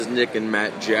Nick and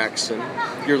Matt Jackson.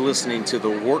 You're listening to the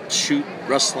Work Shoot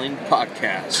Wrestling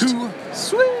Podcast. Too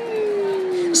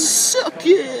sweet! Suck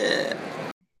it!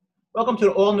 Welcome to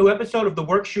an all-new episode of the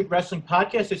Work Shoot Wrestling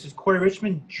Podcast. This is Corey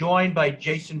Richmond, joined by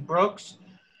Jason Brooks.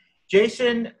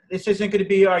 Jason, this isn't going to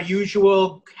be our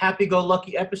usual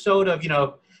happy-go-lucky episode of,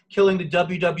 killing the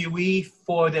WWE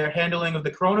for their handling of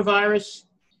the coronavirus.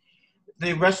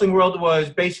 The wrestling world was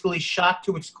basically shocked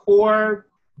to its core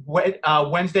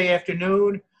Wednesday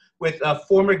afternoon with a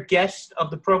former guest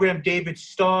of the program, David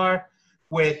Starr,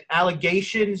 with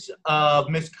allegations of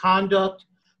misconduct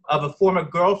of a former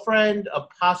girlfriend, of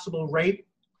possible rape,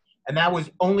 and that was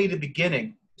only the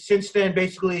beginning. Since then,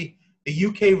 basically, the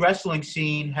UK wrestling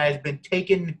scene has been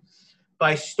taken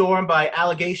by storm by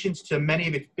allegations to many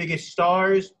of its biggest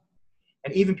stars,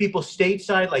 and even people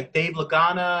stateside like Dave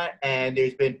Lagana, and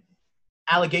there's been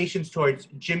allegations towards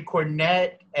Jim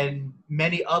Cornette and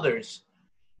many others.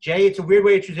 Jay, it's a weird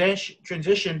way to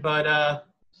transition, but how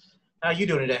are you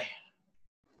doing today?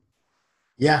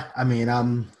 Yeah, I mean,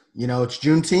 it's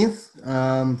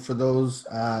Juneteenth. For those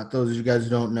of you guys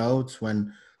who don't know, it's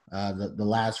when the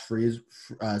last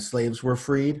slaves were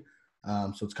freed.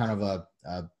 So it's kind of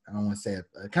I don't want to say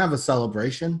kind of a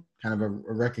celebration, kind of a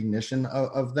recognition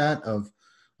of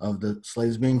the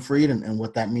slaves being freed and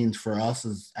what that means for us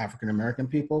as African-American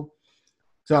people.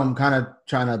 So I'm kind of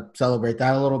trying to celebrate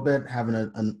that a little bit, having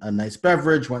a nice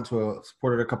beverage,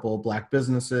 supported a couple of Black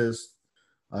businesses,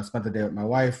 spent the day with my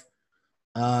wife.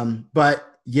 But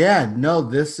yeah, no,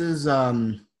 this is,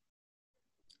 the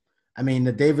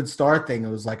David Starr thing, it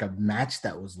was like a match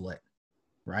that was lit,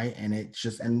 right? And it's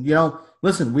just,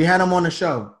 listen, we had him on the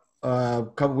show a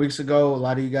couple weeks ago. A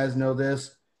lot of you guys know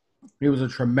this. He was a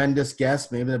tremendous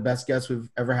guest, maybe the best guest we've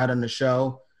ever had on the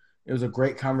show. It was a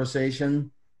great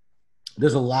conversation.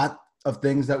 There's a lot of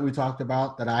things that we talked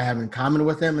about that I have in common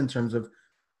with him in terms of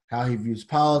how he views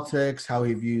politics, how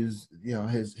he views,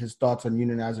 his thoughts on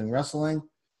unionizing wrestling.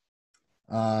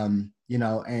 And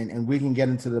we can get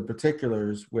into the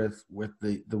particulars with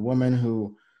the woman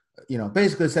who,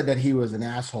 basically said that he was an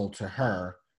asshole to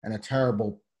her and a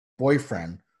terrible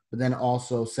boyfriend, but then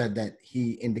also said that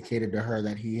he indicated to her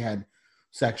that he had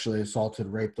sexually assaulted,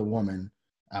 raped a woman,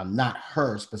 not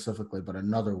her specifically, but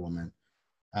another woman.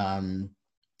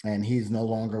 And he's no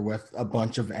longer with a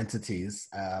bunch of entities.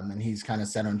 And he's kind of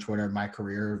said on Twitter, my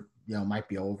career, might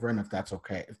be over. And if that's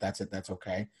okay, if that's it, that's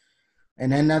okay. And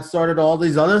then that started all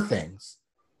these other things.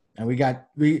 And we've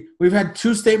had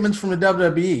two statements from the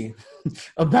WWE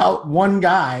about one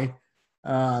guy.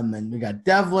 And we got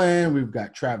Devlin, we've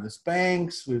got Travis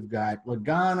Banks, we've got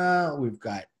Lagana, we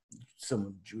got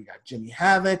Jimmy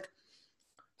Havoc.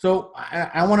 So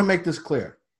I want to make this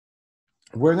clear.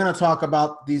 We're going to talk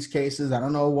about these cases. I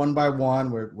don't know, one by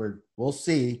one. We'll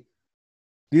see.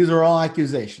 These are all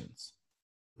accusations.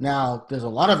 Now, there's a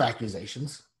lot of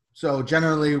accusations. So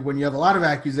generally, when you have a lot of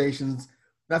accusations,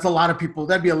 that's a lot of people.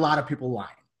 That'd be a lot of people lying.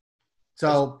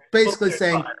 So basically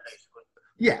saying,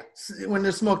 yeah, when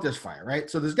there's smoke, there's fire, right?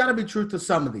 So there's got to be truth to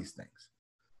some of these things.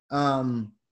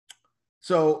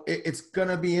 So it's going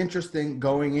to be interesting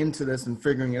going into this and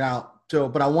figuring it out. So,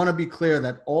 but I want to be clear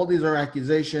that all these are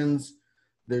accusations.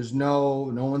 There's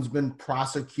no one's been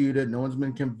prosecuted. No one's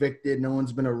been convicted. No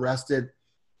one's been arrested.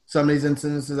 Some of these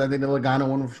incidences, I think the Lagana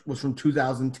one was from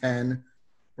 2010,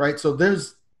 right? So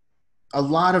there's a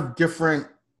lot of different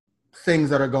things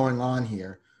that are going on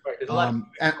here. Right. There's a lot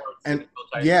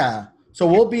yeah. So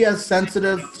we'll be as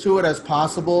sensitive to it as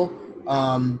possible.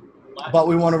 But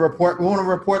we want to report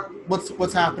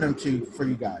what's happening for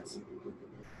you guys.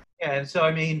 Yeah, and so,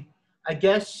 I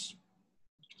guess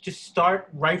just start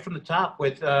right from the top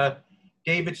with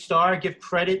David Starr. Give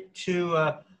credit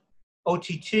to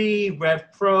OTT,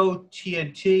 Rev Pro,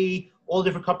 TNT, all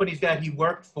different companies that he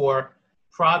worked for.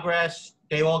 Progress,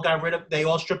 they all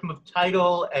stripped him of the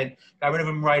title and got rid of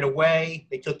him right away.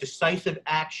 They took decisive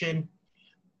action.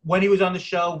 When he was on the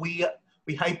show, we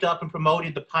hyped up and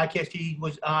promoted the podcast he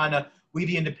was on, We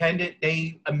the Independent.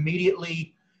 They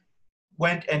immediately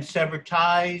went and severed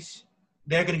ties.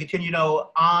 They're going to continue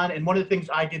on. And one of the things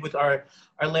I did with our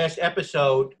last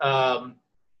episode,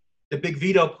 the Big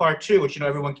Veto Part 2, which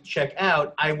everyone can check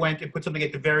out, I went and put something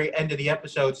at the very end of the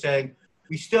episode saying,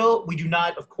 we do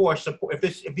not, of course, support,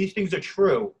 if these things are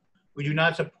true, we do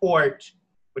not support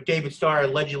what David Starr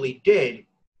allegedly did,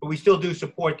 but we still do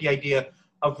support the idea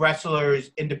of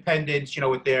wrestlers' independence,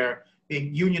 with their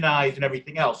being unionized and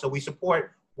everything else. So we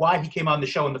support why he came on the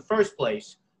show in the first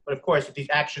place. But of course, if these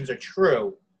actions are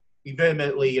true, we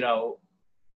vehemently, are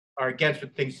against the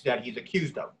things that he's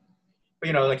accused of.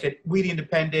 But, like I said, We the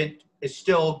Independent is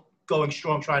still going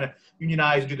strong, trying to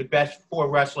unionize and do the best for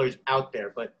wrestlers out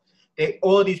there. But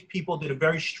all of these people that have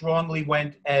very strongly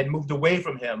went and moved away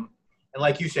from him. And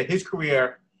like you said, his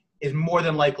career is more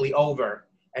than likely over.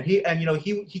 And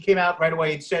he came out right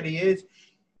away and said he is.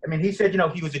 I mean, he said,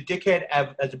 he was a dickhead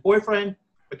as a boyfriend,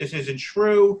 but this isn't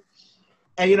true.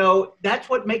 And, that's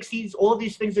what makes all of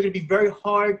these things are going to be very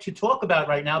hard to talk about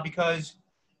right now because,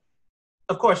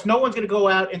 of course, no one's going to go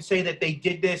out and say that they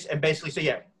did this and basically say,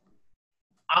 yeah,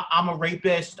 I'm a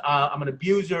rapist, I'm an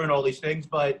abuser and all these things.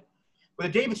 But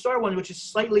with the David Starr one, which is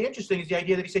slightly interesting, is the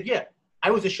idea that he said, yeah,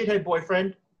 I was a shithead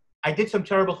boyfriend. I did some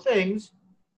terrible things,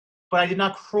 but I did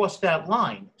not cross that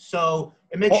line. So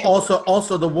it makes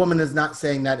also the woman is not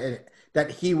saying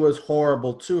that he was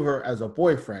horrible to her as a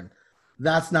boyfriend.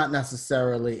 That's not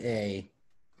necessarily a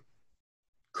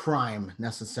crime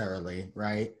necessarily,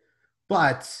 right?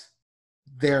 But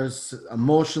there's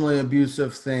emotionally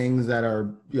abusive things that are,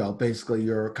 basically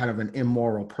you're kind of an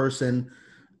immoral person.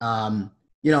 And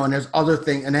there's other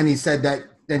things. And then she said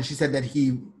that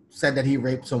he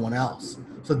raped someone else.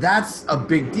 So that's a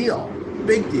big deal.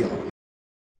 Big deal.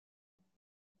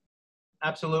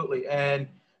 Absolutely. And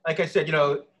like I said,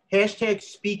 hashtag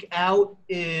speak out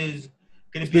is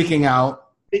going to be speaking out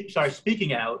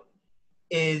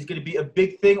is going to be a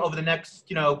big thing over the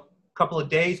next, couple of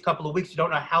days, couple of weeks. You don't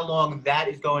know how long that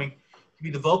is going to be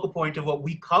the vocal point of what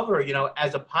we cover,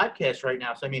 as a podcast right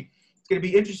now. So, I mean, it's going to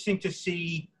be interesting to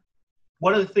see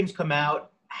what other things come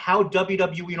out, how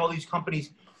WWE and all these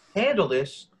companies handle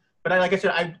this. But like I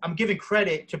said, I'm giving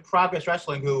credit to Progress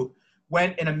Wrestling, who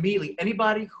went and immediately,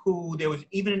 anybody who there was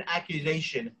even an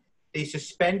accusation, they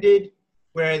suspended,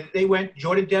 where they went,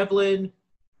 Jordan Devlin,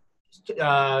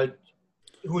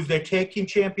 who was their tag team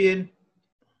champion,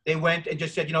 they went and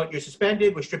just said, you're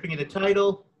suspended, we're stripping you the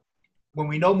title. When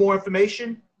we know more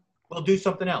information, we'll do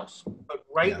something else. But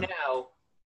right now,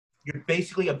 you're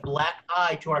basically a black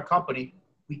eye to our company.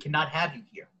 We cannot have you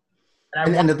here.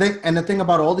 And the thing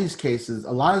about all these cases,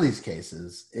 a lot of these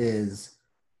cases is,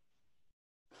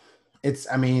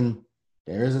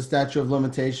 there is a statute of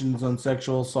limitations on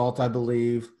sexual assault, I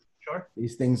believe. Sure.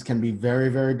 These things can be very,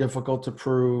 very difficult to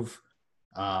prove.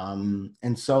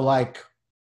 And so,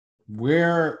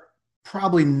 we're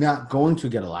probably not going to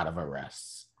get a lot of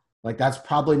arrests. That's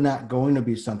probably not going to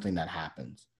be something that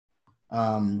happens.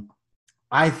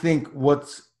 I think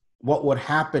what would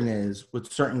happen is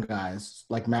with certain guys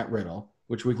like Matt Riddle,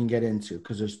 which we can get into,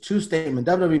 because there's two statements.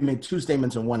 WWE made two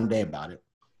statements in one day about it.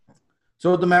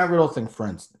 So with the Matt Riddle thing, for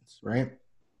instance, right?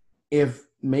 If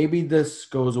maybe this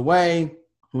goes away,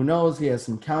 who knows? He has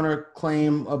some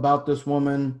counterclaim about this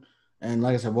woman. And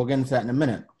like I said, we'll get into that in a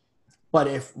minute. But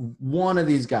if one of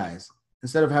these guys,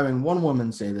 instead of having one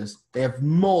woman say this, they have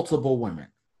multiple women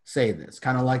say this,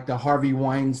 kind of like the Harvey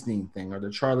Weinstein thing or the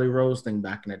Charlie Rose thing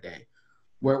back in the day,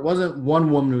 where it wasn't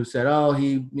one woman who said, oh,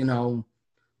 he,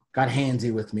 got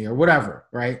handsy with me or whatever,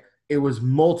 right? It was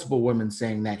multiple women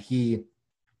saying that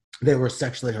they were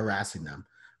sexually harassing them.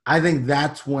 I think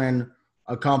that's when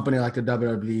a company like the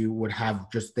WWE would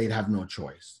they'd have no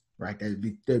choice, right?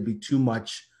 There'd be too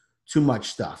much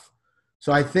stuff.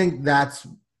 So I think that's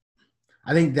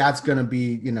going to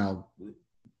be, going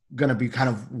to be kind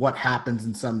of what happens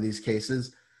in some of these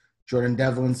cases. Jordan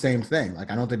Devlin, same thing. I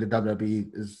don't think the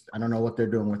WWE I don't know what they're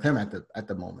doing with him at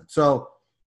the moment. So,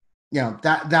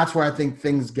 that's where I think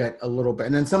things get a little bit.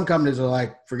 And then some companies are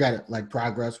like, forget it, like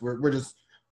Progress. We're just,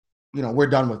 we're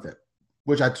done with it,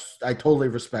 which I totally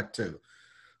respect too.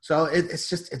 So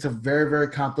it's a very, very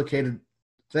complicated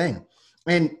thing.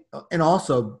 And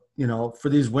also, for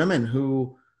these women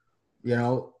who,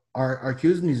 are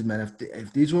accusing these men,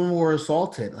 if these women were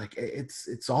assaulted,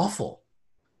 it's awful.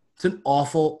 It's an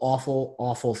awful, awful,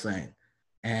 awful thing.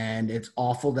 And it's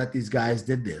awful that these guys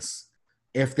did this,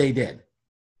 if they did.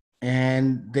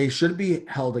 And they should be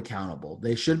held accountable.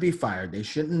 They should be fired. They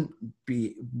shouldn't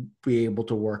be able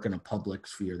to work in a public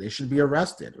sphere. They should be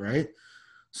arrested, right?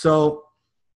 So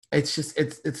it's just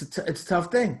it's a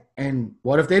tough thing. And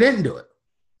what if they didn't do it?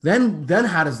 Then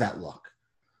how does that look?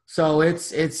 So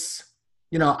it's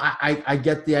I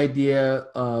get the idea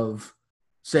of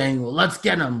saying, well, let's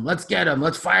get them,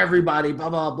 let's fire everybody,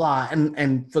 blah blah blah.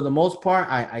 And for the most part,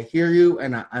 I hear you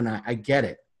and I get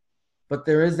it. But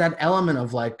there is that element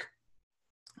of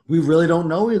we really don't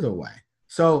know either way.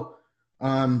 So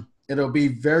it'll be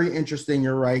very interesting,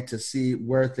 you're right, to see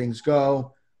where things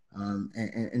go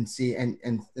and see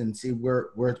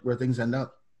where things end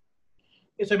up.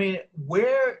 Yes, and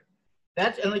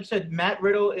like you said, Matt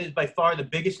Riddle is by far the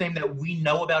biggest name that we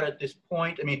know about at this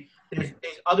point. There's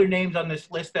other names on this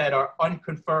list that are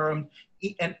unconfirmed.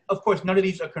 And of course, none of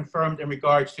these are confirmed in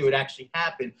regards to it actually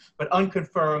happened, but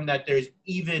unconfirmed that there's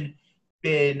even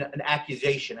been an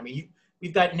accusation.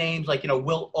 we've got names like,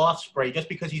 Will Ospreay, just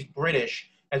because he's British,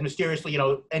 has mysteriously,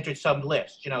 entered some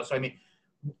list, So, I mean,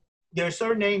 there are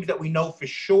certain names that we know for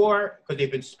sure because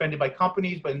they've been suspended by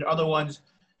companies, but in other ones,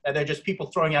 they're just people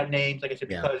throwing out names, like I said,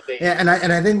 because they. Yeah, and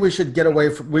I think we should get away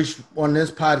from. On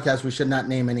this podcast, we should not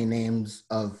name any names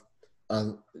of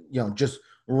just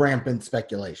rampant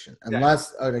speculation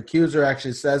unless an accuser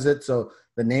actually says it. So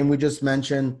the name we just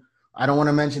mentioned, I don't want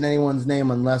to mention anyone's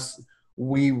name unless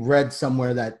we read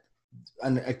somewhere that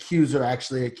an accuser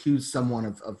actually accused someone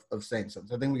of saying something.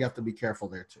 So I think we have to be careful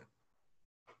there too.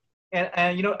 And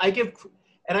I give,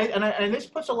 and this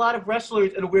puts a lot of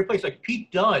wrestlers in a weird place. Like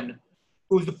Pete Dunne,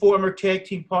 who's the former tag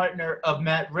team partner of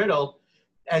Matt Riddle,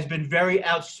 has been very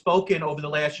outspoken over the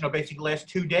last, basically last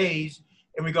 2 days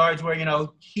in regards where,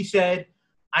 he said,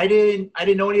 I didn't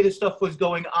know any of this stuff was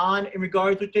going on in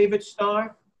regards with David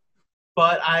Starr,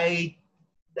 but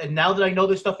and now that I know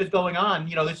this stuff is going on,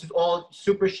 this is all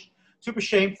super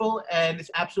shameful, and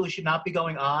this absolutely should not be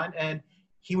going on. And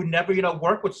he would never,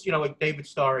 work with, like David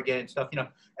Starr again and stuff,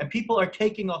 and people are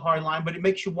taking a hard line, but it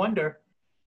makes you wonder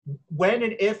when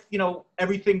and if,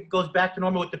 everything goes back to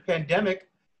normal with the pandemic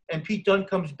and Pete Dunne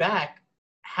comes back,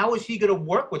 how is he going to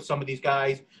work with some of these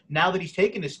guys now that he's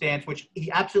taken this stance, which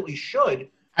he absolutely should?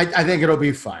 I think it'll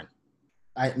be fine.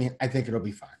 I think it'll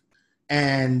be fine.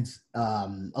 And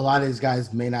a lot of these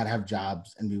guys may not have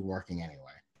jobs and be working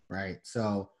anyway, right?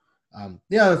 So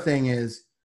the other thing is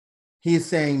he's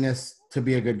saying this to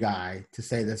be a good guy, to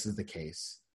say this is the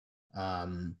case.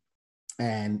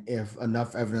 And if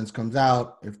enough evidence comes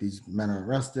out, if these men are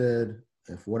arrested,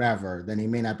 if whatever, then he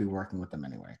may not be working with them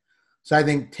anyway. So I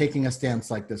think taking a stance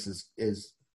like this is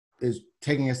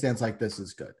taking a stance like this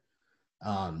is good.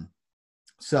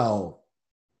 So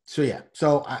yeah.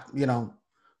 So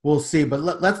we'll see. But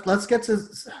let's get to,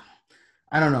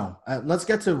 I don't know. Let's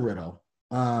get to Riddle.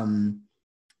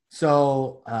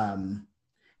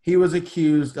 He was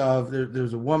accused of,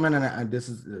 there's a woman, and this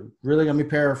is really going to be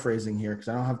paraphrasing here because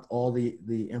I don't have all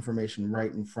the information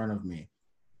right in front of me.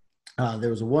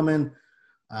 There was a woman,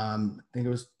 I think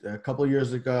it was a couple of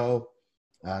years ago,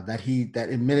 that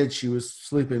admitted she was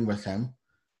sleeping with him.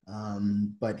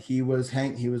 But he was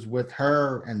with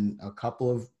her and a couple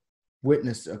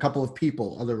of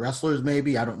people, other wrestlers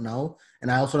maybe, I don't know.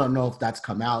 And I also don't know if that's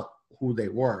come out who they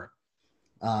were.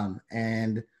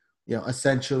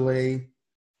 Essentially,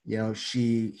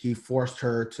 he forced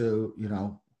her to,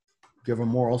 give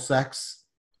her oral sex.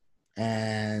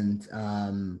 And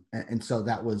so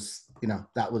that was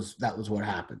what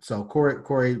happened. So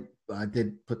Corey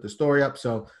did put the story up.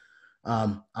 So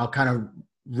I'll kind of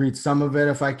read some of it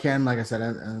if I can. Like I said,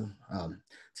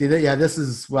 this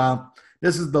is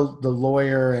the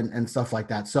lawyer and stuff like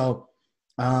that. So,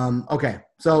 okay.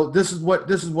 So this is what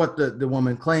the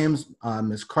woman claims,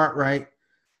 Ms. Cartwright.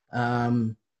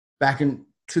 Back in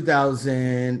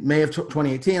May of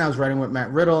 2018, I was riding with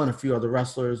Matt Riddle and a few other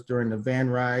wrestlers during the van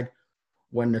ride.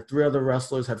 When the 3 other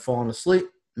wrestlers had fallen asleep,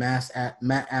 Matt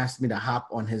asked me to hop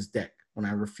on his dick. When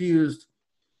I refused,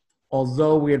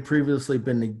 although we had previously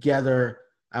been together,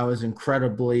 I was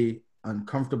incredibly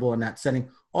uncomfortable in that setting.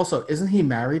 Also, isn't he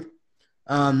married?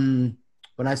 When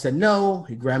I said no,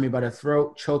 he grabbed me by the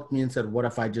throat, choked me, and said, "What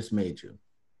if I just made you?"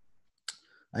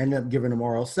 I ended up giving him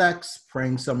oral sex,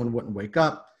 praying someone wouldn't wake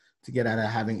up to get out of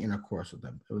having intercourse with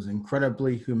him. It was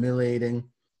incredibly humiliating.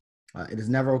 It is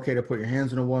never okay to put your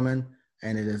hands on a woman,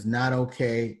 and it is not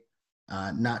okay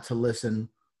not to listen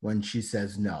when she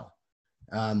says no.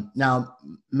 Now,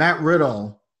 Matt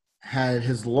Riddle had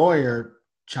his lawyer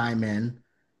chime in,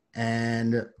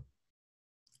 and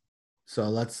so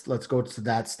let's go to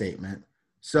that statement.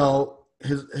 So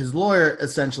his lawyer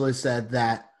essentially said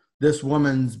that this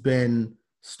woman's been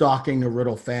stalking the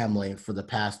Riddle family for the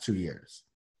past 2 years.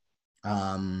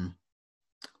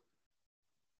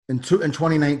 In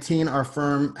 2019, our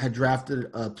firm had drafted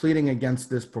a pleading against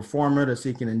this performer to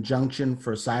seek an injunction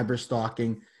for cyber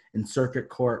stalking in Circuit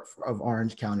Court of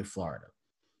Orange County, Florida.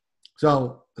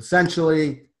 So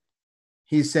essentially,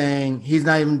 he's saying he's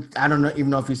not even, I don't even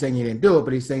know if he's saying he didn't do it,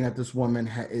 but he's saying that this woman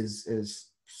has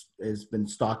been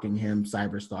stalking him,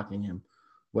 cyber stalking him,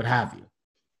 what have you.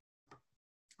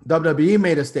 WWE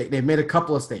made a statement. They made a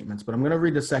couple of statements, but I'm going to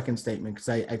read the second statement because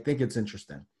I think it's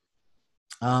interesting.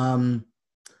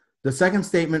 The second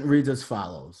statement reads as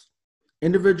follows.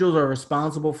 Individuals are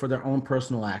responsible for their own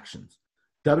personal actions.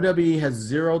 WWE has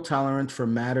zero tolerance for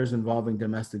matters involving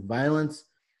domestic violence,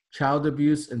 child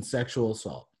abuse, and sexual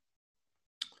assault.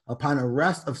 Upon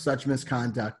arrest of such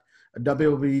misconduct, a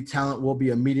WWE talent will be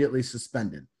immediately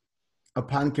suspended.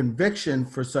 Upon conviction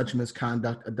for such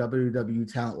misconduct, a WWE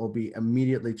talent will be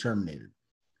immediately terminated.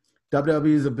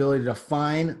 WWE's ability to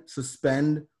fine,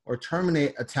 suspend, or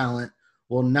terminate a talent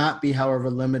will not be, however,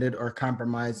 limited or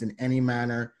compromised in any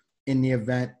manner in the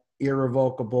event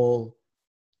irrevocable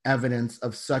evidence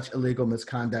of such illegal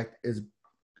misconduct is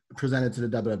presented to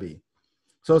the WWE.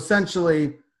 So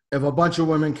essentially, if a bunch of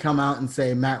women come out and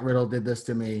say, Matt Riddle did this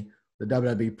to me, the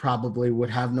WWE probably would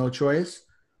have no choice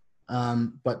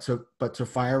but to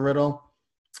fire Riddle.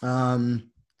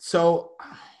 So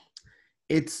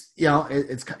it's, you know,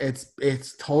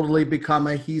 it's totally become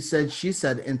a he said, she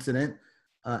said incident.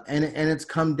 And it's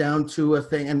come down to a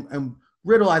thing. And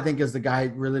Riddle, I think, is the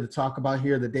guy really to talk about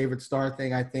here. The David Starr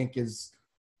thing, I think, is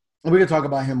 – we can talk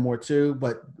about him more too.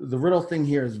 But the Riddle thing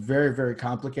here is very, very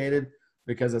complicated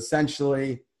because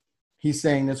essentially he's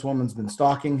saying this woman's been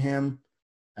stalking him,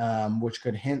 which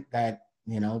could hint that,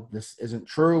 you know, this isn't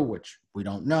true, which we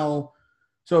don't know.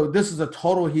 So this is a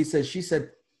total he said, she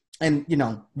said. And, you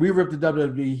know, we rip the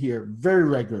WWE here very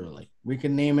regularly. We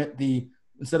can name it the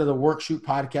 – instead of the Work Shoot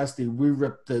podcast, the We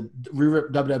Rip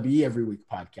WWE Every Week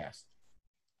podcast.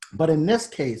 But in this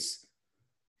case,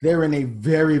 they're in a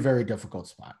very, very difficult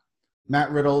spot.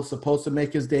 Matt Riddle is supposed to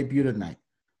make his debut tonight.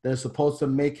 They're supposed to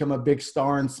make him a big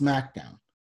star in SmackDown.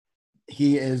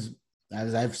 He is,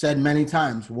 as I've said many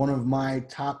times, one of my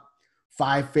top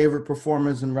 5 favorite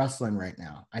performers in wrestling right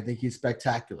now. I think he's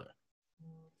spectacular.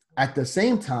 At the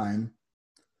same time,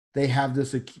 they have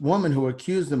this woman who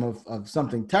accused him of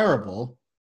something terrible,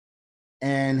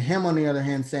 and him, on the other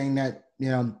hand, saying that, you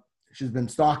know, she's been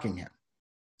stalking him.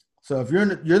 So if you're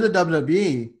the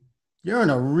WWE, you're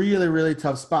in a really, really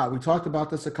tough spot. We talked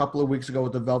about this a couple of weeks ago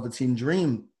with the Velveteen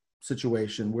Dream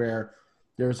situation where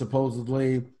there are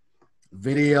supposedly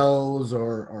videos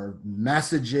or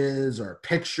messages or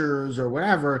pictures or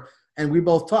whatever, and we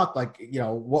both talked like, you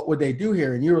know, what would they do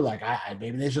here? And you were like,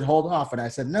 maybe they should hold off. And I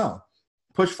said, no,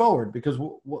 push forward because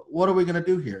what are we going to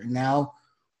do here? And now,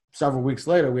 several weeks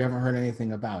later, we haven't heard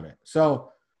anything about it. So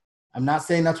I'm not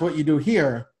saying that's what you do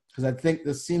here because I think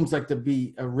this seems like to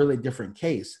be a really different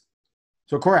case.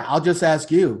 So, Corey, I'll just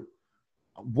ask you,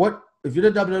 if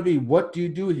you're the WWE, what do you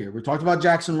do here? We talked about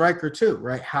Jackson Riker too,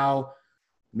 right? How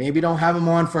maybe don't have him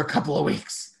on for a couple of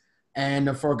weeks. And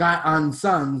the Forgotten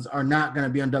Sons are not going to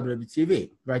be on WWE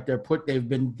TV, right? They've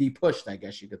been de-pushed, I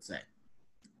guess you could say.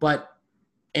 But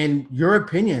in your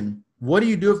opinion, what do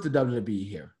you do with the WWE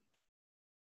here?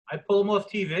 I pull them off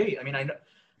TV.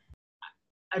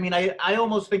 I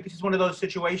almost think this is one of those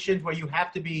situations where you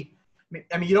have to be.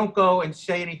 I mean, you don't go and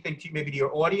say anything to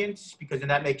your audience because then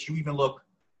that makes you even look.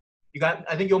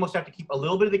 I think you almost have to keep a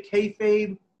little bit of the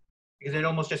kayfabe because it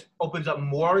almost just opens up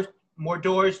more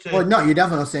doors to. Well, no, you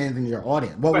definitely don't say anything to your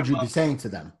audience. What would you be saying to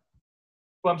them?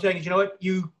 What I'm saying is, you know what?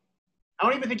 I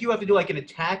don't even think you have to do like an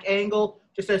attack angle.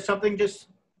 Just as something just.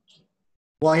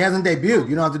 Well, he hasn't debuted.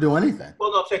 You don't have to do anything.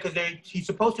 Well, no, I'm saying because he's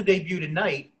supposed to debut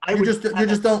tonight. You just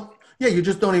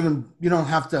don't even. You don't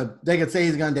have to. They could say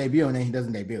he's going to debut and then he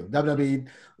doesn't debut. WWE,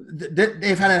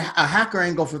 they've had a hacker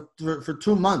angle for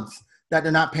 2 months that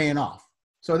they're not paying off.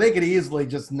 So they could easily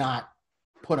just not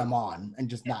put him on and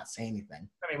just not say anything.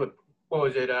 I mean, what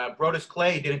was it? Brodus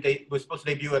Clay was supposed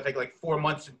to debut, I think, like 4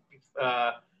 months.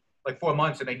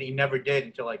 And he never did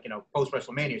until post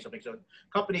WrestleMania or something. So the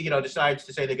company, decides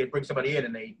to say they're going to bring somebody in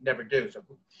and they never do. So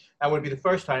that would be the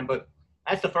first time. But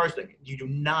that's the first thing. You do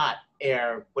not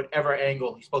air whatever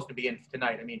angle he's supposed to be in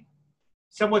tonight. I mean,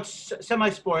 somewhat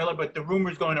semi-spoiler, but the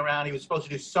rumors going around he was supposed to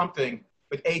do something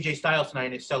with AJ Styles tonight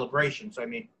in his celebration. So, I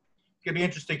mean, it's going to be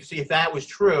interesting to see if that was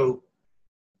true,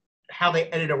 how they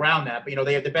edit around that. But,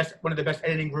 they have one of the best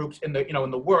editing groups in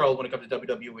the world when it comes to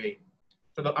WWE.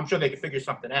 So I'm sure they could figure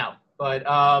something out. But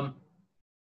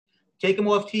take him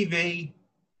off TV.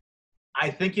 I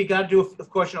think you got to do, of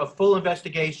course, a full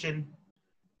investigation.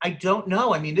 I don't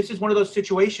know. I mean, this is one of those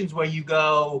situations where you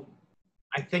go,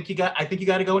 I think you got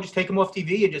to go and just take him off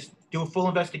TV and just do a full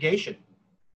investigation.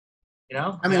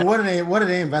 I mean, what are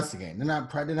they investigating? They're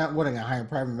not going to hire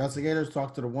private investigators,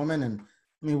 talk to the woman, and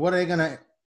I mean, what are they going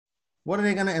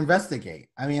to investigate?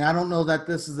 I mean, I don't know that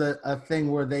this is a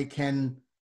thing where they can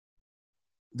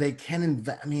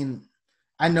invest. I mean,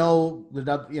 I know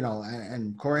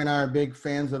and Corey and I are big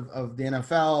fans of the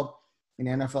NFL, and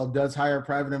the NFL does hire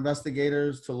private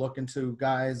investigators to look into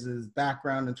guys'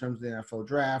 background in terms of the NFL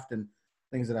draft and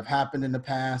things that have happened in the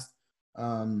past.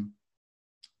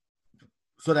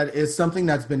 So that is something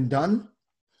that's been done.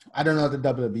 I don't know if the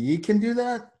WWE can do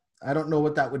that. I don't know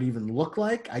what that would even look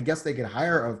like. I guess they could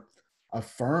hire a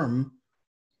firm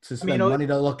to spend money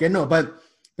to look into it. But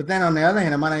then on the other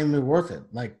hand, it might not even be worth it.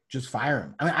 Like, just fire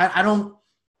him. I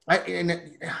mean,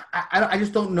 I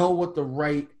just don't know what the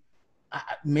right.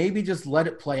 Maybe just let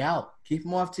it play out. Keep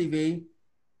him off TV.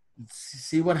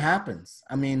 see what happens.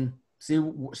 I mean, see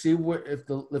what if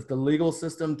the legal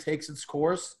system takes its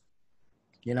course.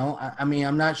 I mean,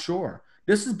 I'm not sure.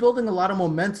 This is building a lot of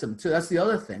momentum too. That's the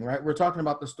other thing, right? We're talking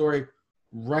about the story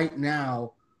right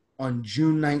now on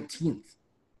June 19th,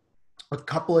 a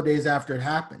couple of days after it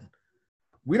happened.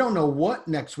 We don't know what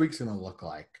next week's going to look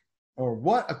like or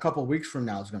what a couple of weeks from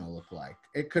now is going to look like.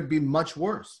 It could be much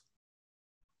worse.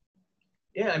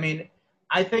 Yeah, I mean,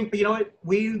 I think, but you know what?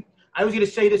 I was going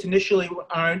to say this initially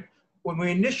when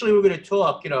we initially were going to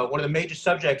talk. One of the major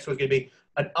subjects was going to be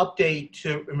an update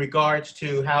in regards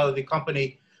to how the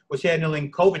company was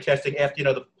handling COVID testing after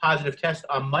the positive test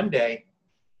on Monday.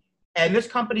 And this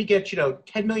company gets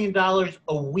 $10 million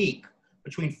a week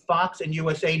between Fox and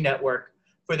USA Network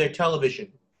for their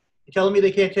television. You're telling me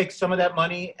they can't take some of that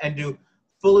money and do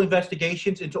full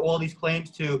investigations into all these claims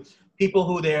to people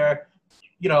who I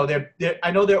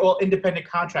know they're all independent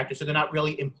contractors, so they're not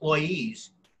really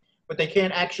employees, but they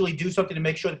can't actually do something to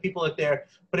make sure the people that they're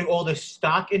putting all this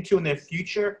stock into in their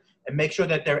future and make sure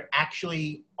that there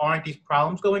actually aren't these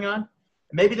problems going on. And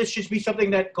maybe this should be something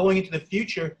that going into the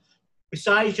future,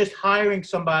 besides just hiring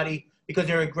somebody because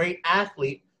they're a great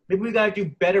athlete, maybe we got to do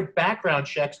better background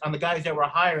checks on the guys that we're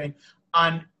hiring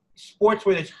on sports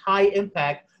where there's high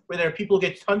impact, where there are people who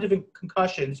get tons of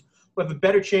concussions, who have a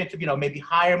better chance of, maybe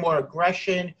hire more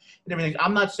aggression and everything.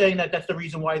 I'm not saying that that's the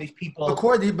reason why these people. But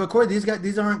Corey,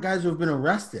 these aren't guys who've been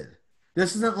arrested.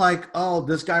 This isn't like, oh,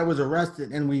 this guy was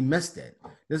arrested and we missed it.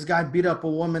 This guy beat up a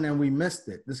woman and we missed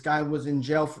it. This guy was in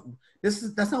jail.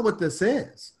 That's not what this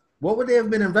is. What would they have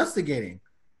been investigating?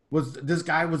 What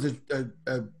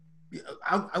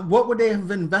would they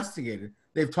have investigated?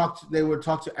 They would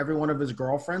talk to every one of his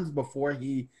girlfriends before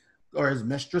or his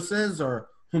mistresses or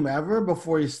whomever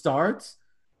before he starts.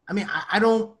 I mean, I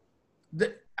don't.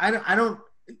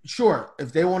 Sure,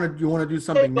 if you want to do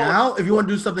something now, if you want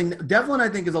to do something, Devlin, I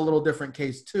think, is a little different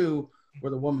case too, where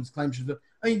the woman's claim she's.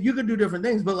 I mean, you could do different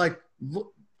things, but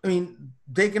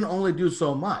they can only do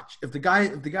so much. If the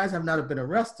guys have not been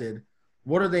arrested,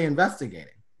 what are they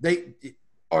investigating?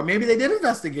 Or maybe they did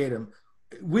investigate him.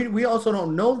 We also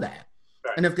don't know that.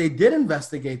 Right. And if they did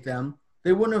investigate them,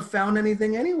 they wouldn't have found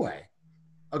anything anyway.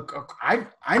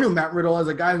 I knew Matt Riddle as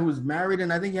a guy who was married,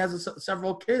 and I think he has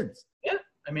several kids. Yeah,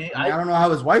 I mean, I don't know how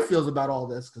his wife feels about all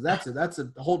this because that's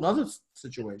a whole other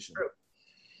situation. True.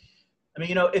 I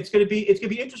mean, it's gonna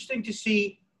be interesting to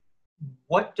see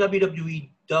what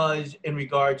WWE does in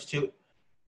regards to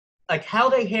how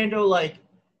they handle an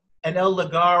El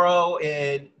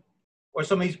Ligero or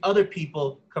some of these other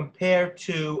people compared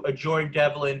to a Jordan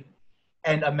Devlin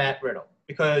and a Matt Riddle,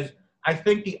 because I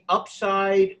think the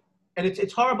upside, and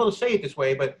it's horrible to say it this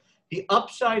way, but the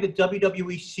upside that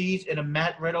WWE sees in a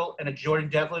Matt Riddle and a Jordan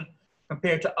Devlin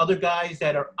compared to other guys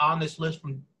that are on this list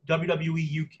from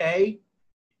WWE UK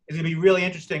is going to be really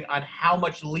interesting on how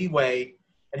much leeway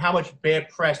and how much bad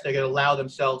press they're going to allow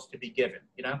themselves to be given,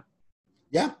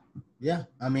 Yeah.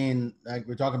 I mean,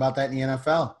 we're talking about that in the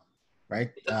NFL,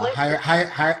 right?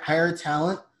 Higher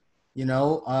talent,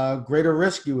 greater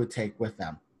risk you would take with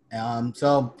them.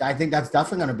 So I think that's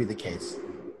definitely going to be the case.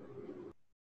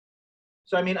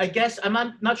 So, I mean, I guess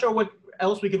I'm not sure what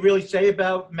else we could really say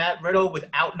about Matt Riddle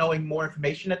without knowing more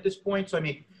information at this point. So, I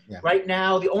mean, Right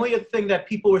now, the only other thing that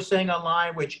people were saying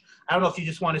online, which I don't know if you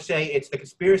just want to say it's the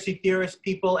conspiracy theorist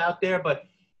people out there,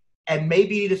 and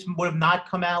maybe this would have not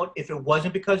come out if it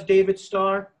wasn't because David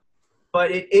Starr,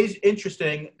 but it is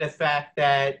interesting the fact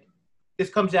that this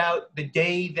comes out the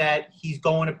day that he's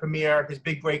going to premiere his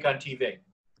big break on TV.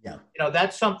 Yeah.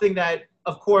 That's something that,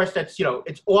 of course, that's,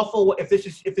 it's awful if this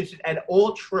is at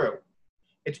all true.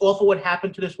 It's awful what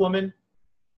happened to this woman,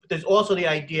 but there's also the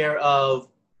idea of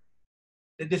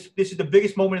that this is the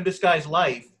biggest moment in this guy's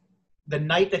life, the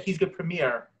night that he's going to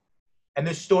premiere, and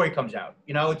this story comes out.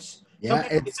 It's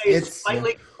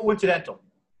slightly coincidental.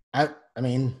 I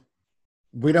mean,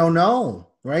 we don't know,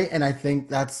 right? And I think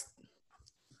that's,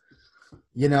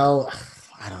 I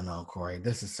don't know, Corey.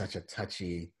 This is such a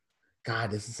touchy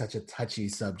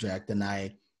subject, and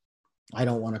I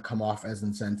don't want to come off as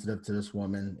insensitive to this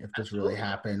woman if this really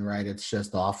happened, right? It's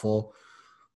just awful.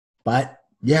 But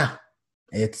yeah,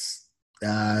 it's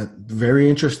very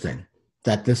interesting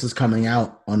that this is coming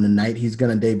out on the night he's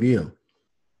going to debut.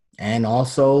 And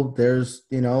also there's,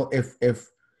 if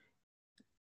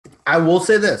I will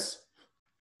say this,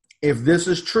 if this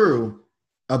is true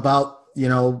about,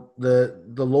 the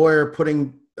lawyer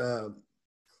putting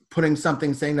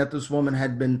something saying that this woman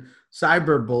had been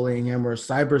cyberbullying him or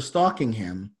cyber stalking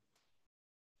him,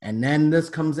 and then this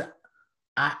comes out,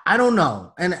 I don't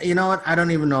know. And you know what? I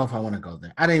don't even know if I want to go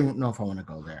there. I don't even know if I want to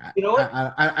go there. You know what?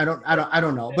 I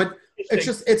don't know. But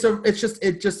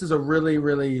it just is a really,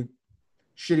 really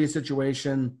shitty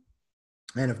situation.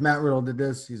 And if Matt Riddle did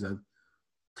this, he's a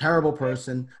terrible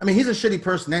person. I mean, he's a shitty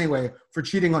person anyway for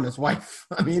cheating on his wife.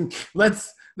 I mean,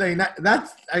 that's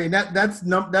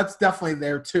definitely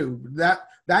there too.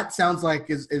 That sounds like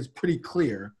is pretty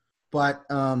clear. But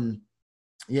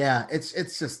yeah,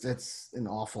 it's an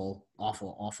awful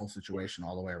situation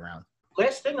all the way around.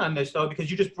 Last thing on this though, because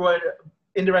you just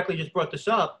indirectly brought this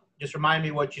up, just remind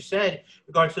me what you said in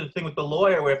regards to the thing with the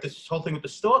lawyer, where if this whole thing with the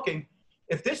stalking,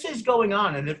 if this is going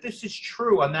on, and if this is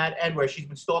true on that end where she's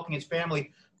been stalking his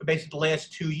family for basically the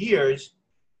last 2 years,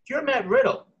 if you're Matt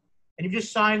Riddle and you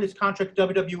just signed this contract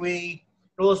with WWE and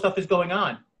all this stuff is going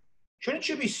on, shouldn't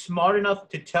you be smart enough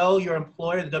to tell your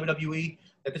employer, the WWE,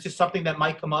 that this is something that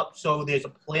might come up, so there's a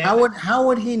plan? How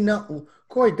would he know,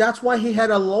 Corey? That's why he had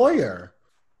a lawyer.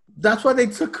 That's why they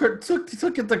took it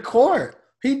to court.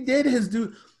 He did his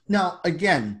due. Now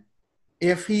again,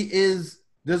 if he is.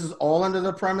 This is all under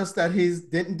the premise that he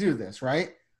didn't do this, right?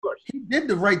 Of course. He did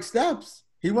the right steps.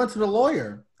 He went to the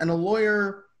lawyer, and the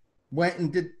lawyer went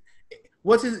and did.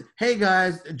 Hey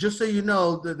guys, just so you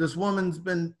know, that this woman's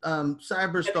been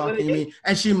cyber stalking me,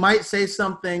 and she might say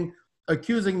something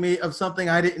accusing me of something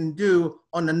I didn't do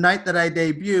on the night that I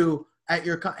debut at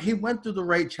your. He went through the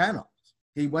right channels.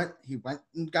 He went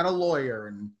and got a lawyer,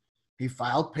 and he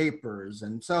filed papers,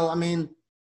 and so I mean,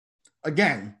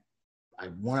 again. I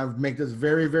want to make this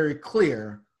very, very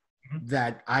clear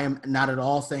that I am not at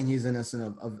all saying he's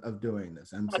innocent of doing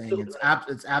this. I'm saying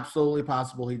it's absolutely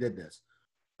possible he did this.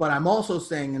 But I'm also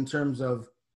saying in terms of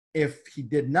if he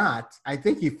did not, I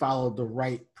think he followed the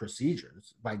right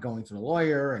procedures by going to the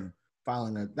lawyer and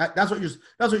filing that's what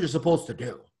you're supposed to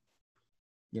do.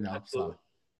 You know. Absolutely.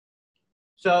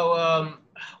 So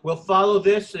we'll follow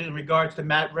this in regards to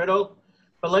Matt Riddle,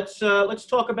 but let's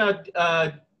talk about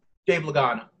Dave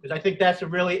Lagana, because I think that's a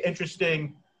really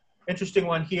interesting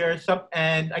one here.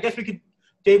 And I guess we could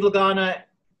Dave Lagana,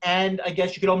 and I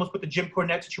guess you could almost put the Jim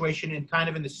Cornette situation in kind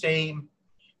of in the same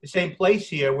place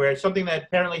here, where it's something that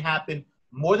apparently happened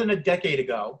more than a decade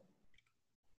ago,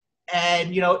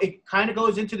 and it kind of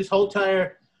goes into this whole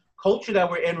entire culture that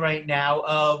we're in right now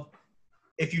of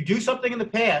if you do something in the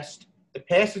past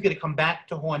is going to come back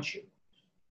to haunt you.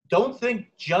 Don't think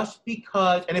just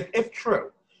because, and if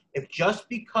true. If just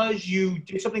because you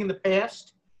did something in the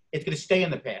past, it's going to stay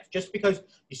in the past. Just because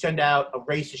you send out a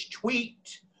racist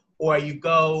tweet, or you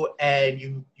go and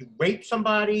you rape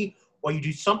somebody, or you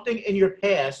do something in your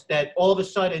past that all of a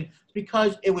sudden,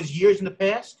 because it was years in the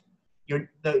past,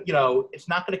 it's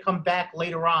not going to come back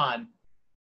later on,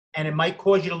 and it might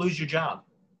cause you to lose your job.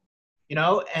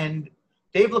 And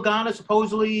Dave Lagana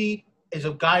supposedly is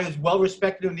a guy who's well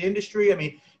respected in the industry. I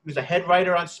mean, he was a head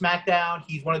writer on SmackDown.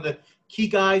 He's one of the key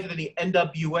guys within the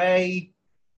NWA,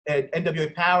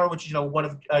 NWA Power, which is one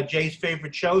of Jay's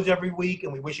favorite shows every week,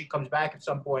 and we wish he comes back at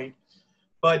some point.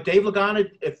 But Dave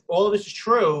Lagana, if all of this is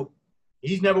true,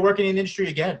 he's never working in the industry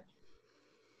again.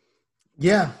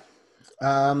 Yeah,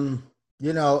 and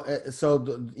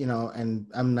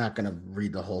I'm not going to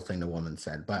read the whole thing the woman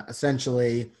said, but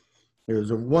essentially, there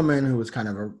was a woman who was kind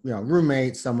of a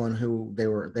roommate, someone who they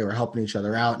were helping each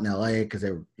other out in LA because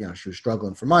they were she was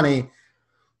struggling for money.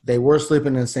 They were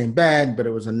sleeping in the same bed, but it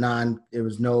was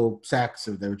no sex.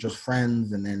 They were just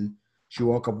friends. And then she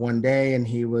woke up one day and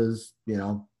he was,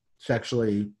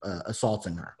 sexually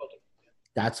assaulting her.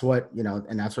 That's what,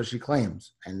 and that's what she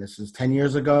claims. And this is 10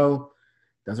 years ago.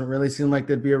 Doesn't really seem like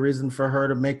there'd be a reason for her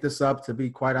to make this up, to be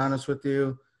quite honest with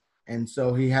you. And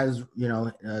so he has,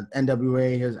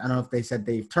 NWA has, I don't know if they said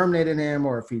they've terminated him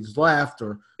or if he's left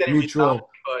or mutual.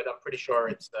 But I'm pretty sure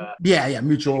it's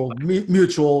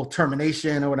mutual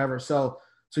termination or whatever. So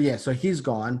he's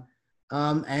gone.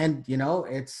 And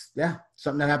it's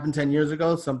something that happened 10 years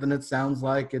ago, something that sounds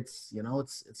like it's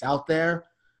out there,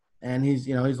 and he's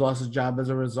lost his job as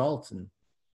a result. And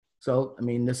so, I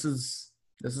mean, this is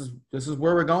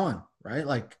where we're going, right?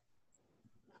 Like,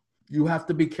 you have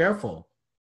to be careful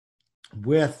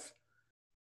with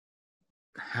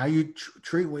how you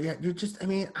treat what you just, I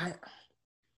mean, I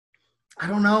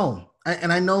don't know.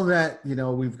 And I know that,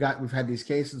 we've had these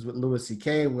cases with Louis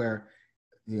C.K. where,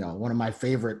 one of my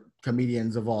favorite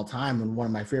comedians of all time and one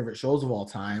of my favorite shows of all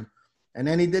time. And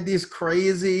then he did these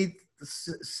crazy,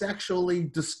 sexually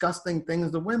disgusting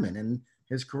things to women, and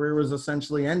his career was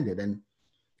essentially ended. And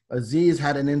Aziz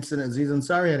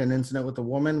Ansari had an incident with a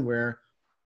woman where,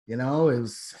 it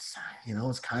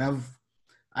was kind of,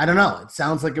 I don't know. It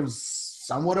sounds like it was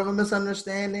somewhat of a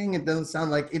misunderstanding. It doesn't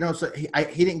sound like, so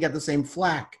he didn't get the same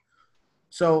flack.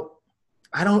 So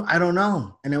I don't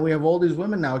know. And then we have all these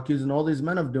women now accusing all these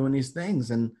men of doing these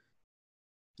things. And,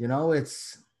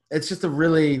 It's just a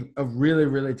really,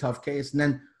 really tough case. And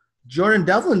then Jordan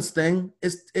Devlin's thing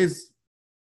is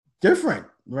different,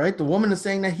 right? The woman is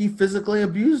saying that he physically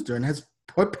abused her and has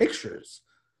put pictures.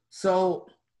 So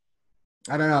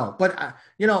I don't know, but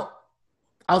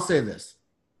I'll say this: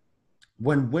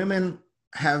 when women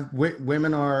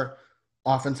are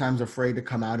oftentimes afraid to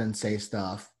come out and say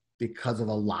stuff because of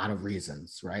a lot of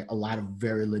reasons, right? A lot of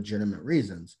very legitimate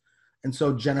reasons. And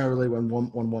so generally when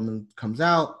one woman comes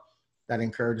out, that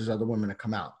encourages other women to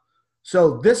come out.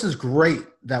 So this is great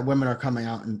that women are coming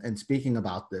out and speaking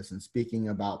about this and speaking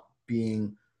about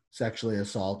being sexually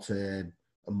assaulted,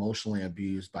 emotionally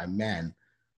abused by men.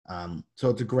 So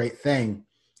it's a great thing,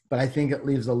 but I think it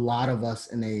leaves a lot of us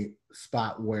in a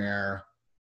spot where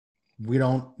we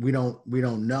don't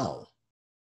know,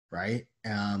 right?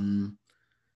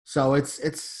 So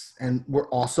and we're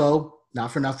also,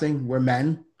 not for nothing, we're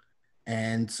men,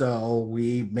 and so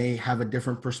we may have a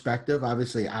different perspective.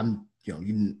 Obviously,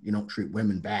 you don't treat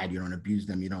women bad, you don't abuse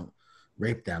them, you don't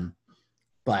rape them,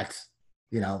 but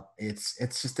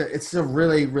it's a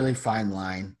really, really fine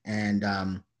line, and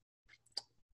I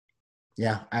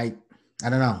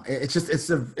don't know. It's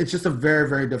just a very,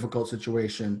 very difficult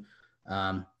situation,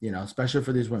 especially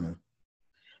for these women.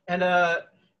 And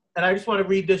I just want to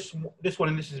read this one,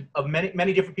 and this is of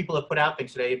many different people have put out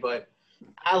things today, but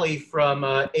Allie from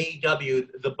AEW,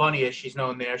 the Bunny as she's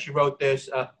known there, she wrote this.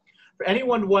 For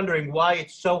anyone wondering why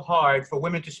it's so hard for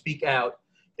women to speak out,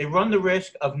 they run the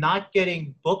risk of not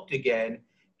getting booked again,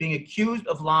 being accused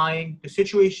of lying, the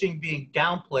situation being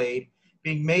downplayed,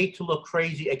 being made to look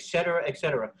crazy, etc.,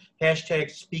 etc.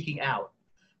 #speaking out.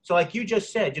 So like you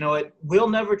just said, we'll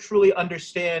never truly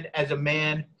understand as a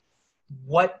man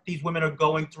what these women are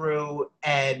going through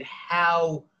and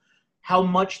how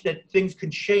much that things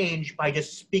can change by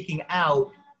just speaking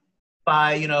out,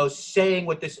 by, saying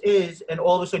what this is, and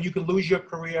all of a sudden you can lose your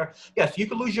career. Yes, you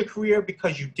can lose your career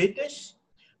because you did this.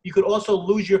 You could also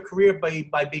lose your career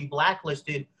by being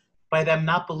blacklisted, by them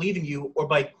not believing you, or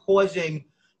by causing,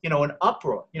 an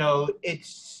uproar.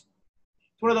 It's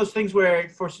one of those things where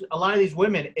for a lot of these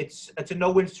women, it's a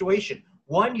no-win situation.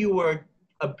 One, you were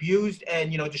abused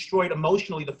and, destroyed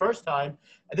emotionally the first time.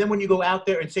 And then when you go out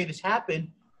there and say this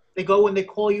happened, they go and they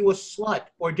call you a slut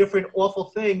or different awful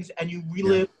things, and you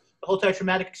relive the whole entire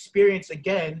traumatic experience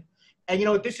again. And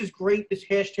this is great, this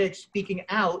 #speaking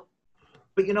out.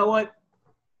 But you know what?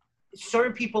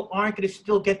 Certain people aren't going to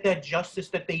still get that justice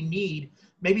that they need.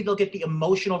 Maybe they'll get the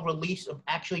emotional release of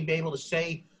actually being able to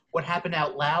say what happened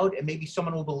out loud, and maybe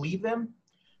someone will believe them.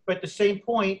 But at the same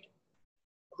point,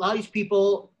 a lot of these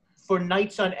people, for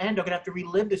nights on end, are going to have to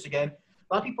relive this again.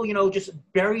 A lot of people, just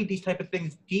buried these type of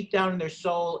things deep down in their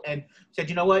soul and said,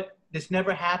 you know what, this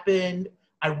never happened.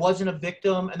 I wasn't a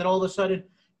victim. And then all of a sudden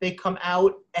they come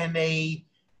out and they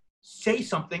say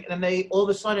something, and then all of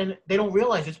a sudden they don't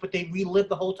realize this, but they relive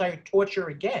the whole entire torture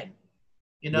again,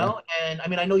 Yeah. And I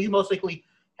mean, I know you most likely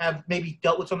have maybe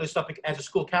dealt with some of this stuff as a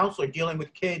school counselor, dealing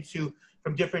with kids who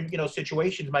from different,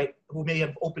 situations who may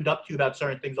have opened up to you about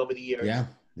certain things over the years. Yeah.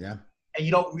 Yeah. And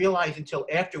you don't realize until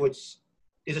afterwards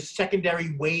there's a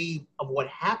secondary wave of what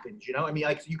happens, I mean,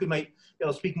 like, you could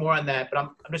speak more on that, but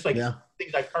I'm just like,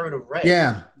 things I've heard or read.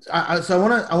 Yeah. So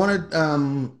I want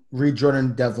to read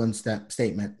Jordan Devlin's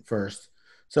statement first.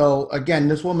 So again,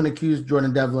 this woman accused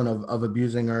Jordan Devlin of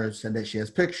abusing her, said that she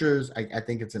has pictures. I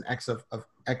think it's an ex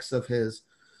of his.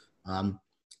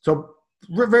 So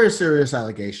very serious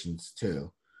allegations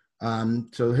too.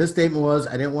 So his statement was,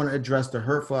 I didn't want to address the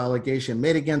hurtful allegation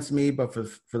made against me, but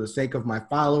for the sake of my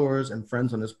followers and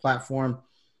friends on this platform,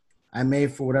 I may,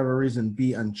 for whatever reason,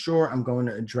 be unsure. I'm going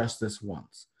to address this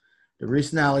once. The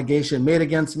recent allegation made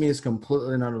against me is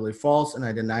completely and utterly false, and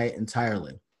I deny it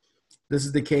entirely. This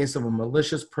is the case of a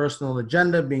malicious personal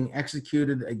agenda being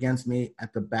executed against me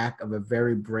at the back of a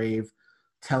very brave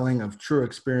telling of true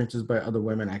experiences by other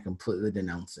women. I completely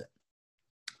denounce it.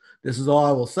 This is all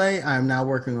I will say. I am now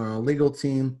working on a legal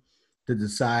team to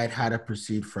decide how to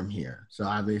proceed from here. So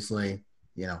obviously,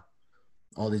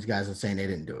 all these guys are saying they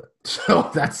didn't do it.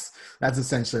 So that's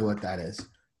essentially what that is.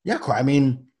 Yeah, I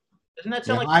mean, doesn't that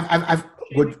sound I've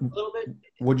a little bit?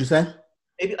 What'd you say?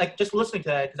 Maybe like just listening to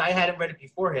that, because I hadn't read it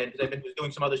beforehand, because was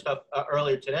doing some other stuff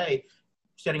earlier today,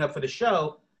 setting up for the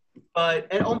show.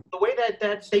 But the way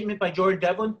that statement by Jordan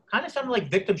Devlin kind of sounded like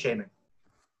victim shaming.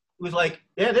 It was like,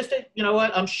 you know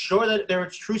what? I'm sure that there are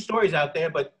true stories out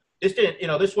there, but this didn't.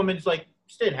 This woman's like,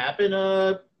 this didn't happen.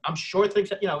 I'm sure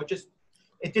things.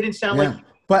 It didn't sound like.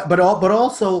 But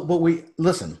also, we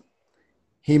listen.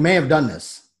 He may have done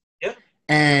this. Yeah.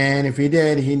 And if he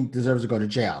did, he deserves to go to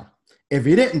jail. If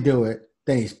he didn't do it,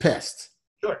 then he's pissed.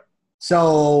 Sure.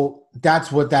 So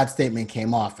that's what that statement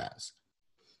came off as.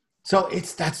 So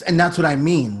that's what I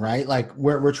mean, right? Like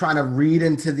we're trying to read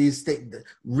into these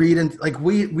like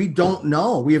we don't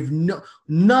know. We have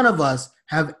none of us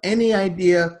have any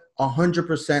idea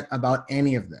 100% about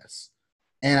any of this.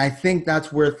 And I think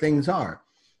that's where things are.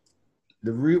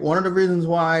 One of the reasons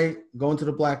why going to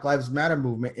the Black Lives Matter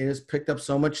movement, it has picked up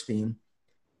so much steam,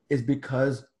 is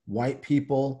because white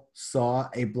people saw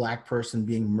a black person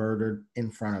being murdered in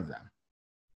front of them.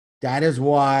 That is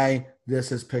why this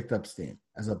has picked up steam.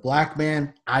 As a black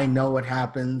man, I know what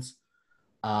happens.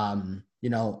 I've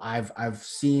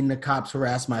seen the cops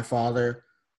harass my father.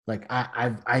 Like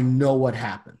I know what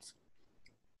happens,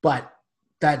 but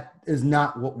that is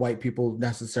not what white people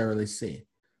necessarily see.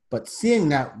 But seeing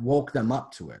that woke them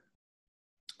up to it.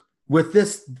 With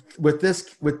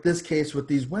this case with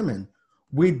these women,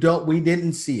 we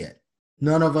didn't see it.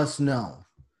 None of us know.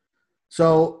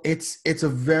 So it's a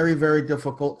very, very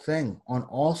difficult thing on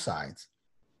all sides.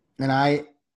 And I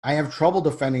have trouble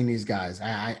defending these guys.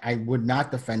 I would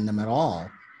not defend them at all.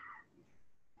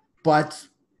 But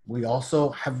we also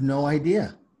have no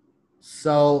idea.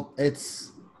 So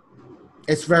it's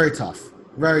very tough,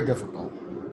 very difficult.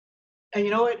 And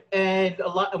you know what? And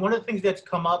one of the things that's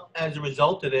come up as a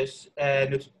result of this,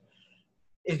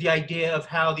 is the idea of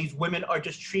how these women are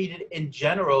just treated in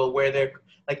general, where they're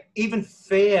like, even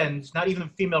fans, not even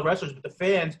female wrestlers, but the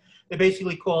fans, they're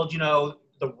basically called,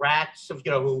 the rats of,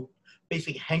 who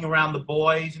basically hang around the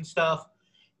boys and stuff.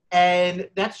 And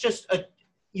that's just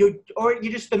you're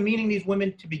just demeaning these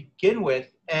women to begin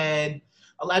with. And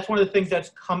that's one of the things that's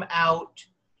come out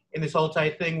in this whole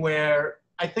entire thing, where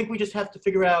I think we just have to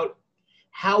figure out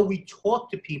how we talk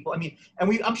to people. I mean,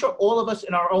 I'm sure all of us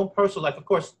in our own personal life, of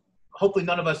course, hopefully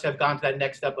none of us have gone to that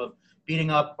next step of beating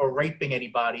up or raping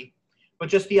anybody, but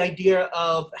just the idea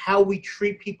of how we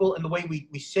treat people and the way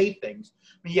we say things.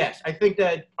 I mean, yes, I think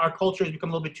that our culture has become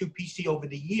a little bit too PC over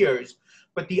the years,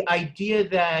 but the idea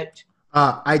that...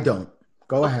 I don't.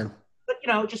 Go ahead. But,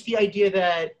 just the idea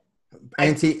that...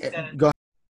 Go ahead.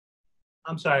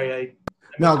 I'm sorry.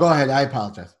 No, go ahead. I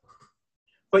apologize.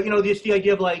 But, just the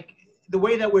idea of, like, the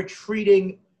way that we're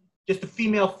treating just the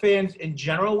female fans in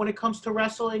general when it comes to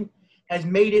wrestling has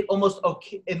made it almost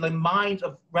okay in the minds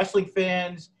of wrestling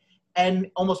fans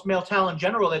and almost male talent in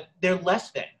general that they're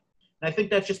less than. And I think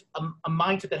that's just a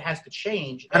mindset that has to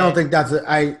change. I don't think that's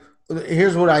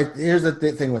here's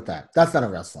the thing with that. That's not a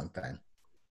wrestling thing.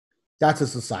 That's a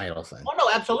societal thing. Oh, no,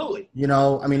 absolutely.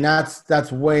 I mean,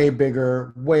 that's way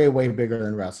bigger, way, way bigger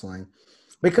than wrestling.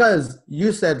 Because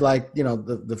you said, like,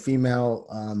 the female,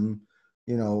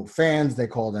 fans, they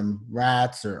call them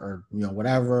rats or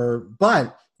whatever.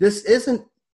 But this isn't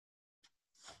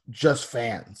just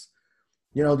fans.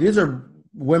 These are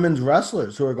women's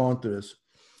wrestlers who are going through this.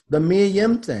 The Mia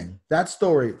Yim thing, that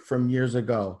story from years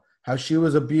ago, how she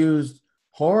was abused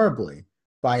horribly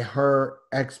by her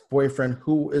ex-boyfriend,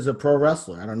 who is a pro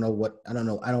wrestler. I don't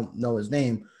know his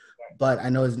name, but I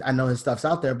know his stuff's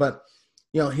out there. But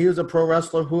he was a pro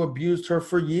wrestler who abused her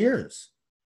for years,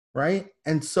 right?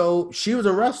 And so she was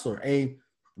a wrestler, a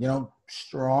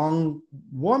strong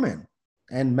woman,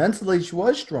 and mentally she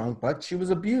was strong, but she was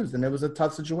abused, and it was a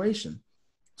tough situation.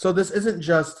 So this isn't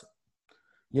just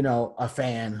a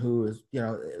fan who is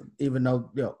even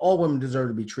though all women deserve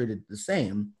to be treated the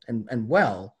same and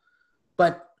well,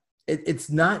 but it's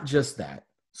not just that.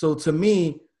 So to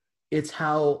me, it's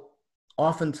how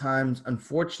oftentimes,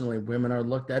 unfortunately, women are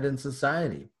looked at in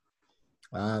society.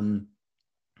 And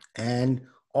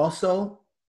also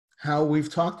how we've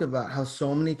talked about how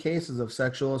so many cases of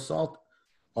sexual assault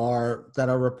that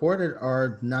are reported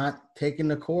are not taken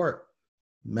to court.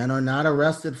 Men are not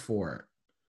arrested for it.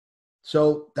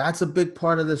 So that's a big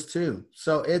part of this too.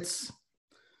 So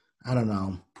I don't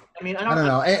know. I mean, I don't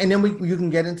know. And then you can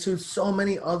get into so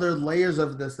many other layers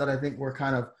of this that I think we're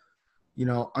kind of,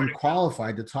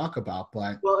 unqualified to talk about.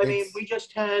 But we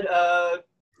just had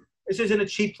this isn't a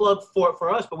cheap plug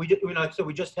for us, but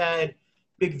we just had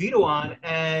Big Vito on,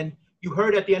 and you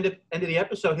heard at the end of the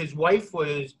episode, his wife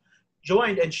was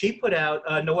joined, and she put out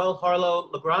Noelle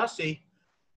Harlow Lagrassi.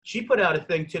 She put out a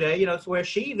thing today, it's where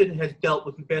she even has dealt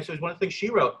with past. It was one of the things she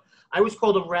wrote. I was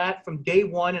called a rat from day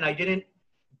one, and I didn't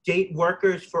date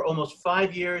workers for almost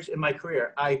 5 years in my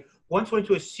career. I once went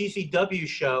to a CCW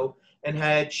show and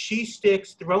had cheese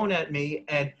sticks thrown at me,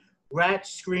 and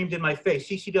rats screamed in my face.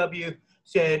 CCW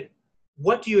said,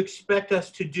 "What do you expect us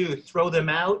to do? Throw them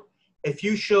out?" A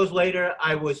few shows later,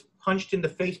 I was punched in the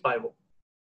face by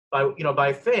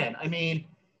a fan. I mean,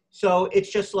 so it's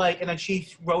just like, and then she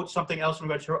wrote something else in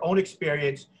regards to her own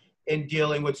experience in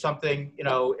dealing with something,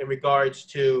 in regards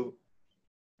to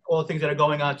all the things that are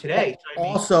going on today. So,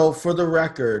 Also, for the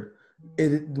record,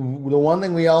 the one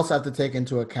thing we also have to take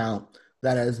into account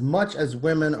that as much as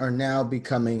women are now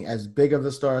becoming as big of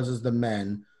the stars as the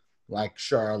men, like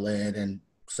Charlotte and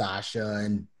Sasha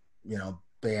and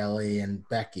Bailey and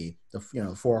Becky, the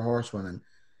four horsewomen,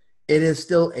 it is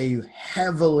still a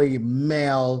heavily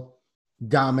male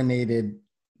dominated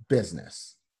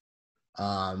business.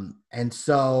 And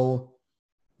so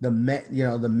the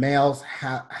males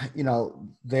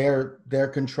they're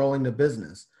controlling the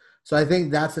business. So I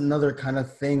think that's another kind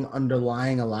of thing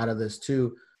underlying a lot of this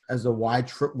too, as to why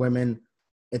women,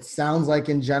 it sounds like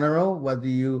in general, whether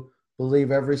you believe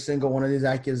every single one of these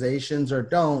accusations or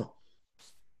don't,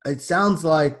 it sounds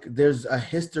like there's a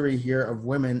history here of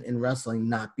women in wrestling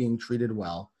not being treated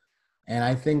well. And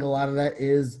I think a lot of that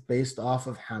is based off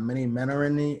of how many men are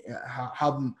in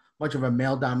how much of a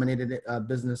male-dominated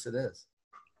business it is.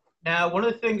 Now, one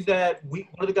of the things that one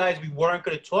of the guys we weren't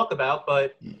going to talk about,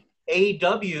 but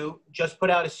AEW just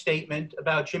put out a statement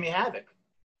about Jimmy Havoc.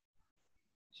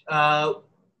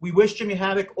 We wish Jimmy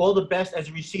Havoc all the best as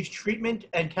he receives treatment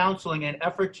and counseling in an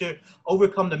effort to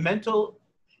overcome the mental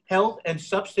health and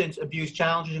substance abuse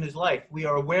challenges in his life. We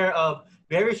are aware of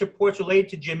various reports related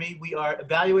to Jimmy. We are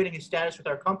evaluating his status with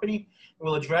our company and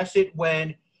will address it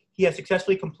when he has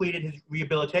successfully completed his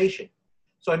rehabilitation.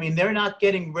 So, I mean, they're not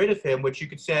getting rid of him, which you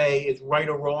could say is right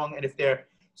or wrong. And if they're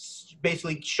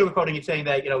basically sugarcoating it, saying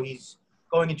that, he's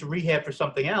going into rehab for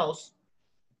something else.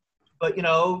 But,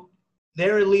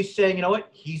 they're at least saying, you know what,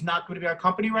 he's not going to be our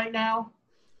company right now.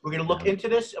 We're going to look into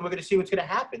this, and we're going to see what's going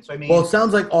to happen. So, I mean. Well, it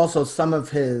sounds like also some of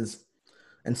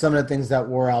the things that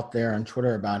were out there on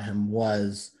Twitter about him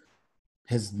was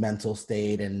his mental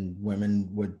state, and women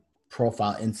would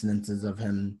profile incidences of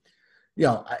him.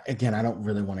 Again, I don't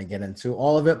really want to get into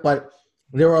all of it, but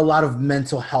there were a lot of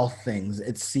mental health things,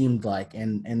 it seemed like,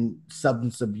 and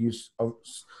substance abuse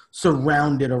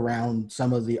surrounded around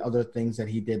some of the other things that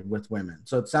he did with women.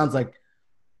 So it sounds like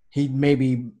he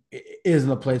maybe is in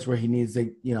a place where he needs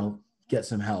to, get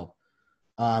some help.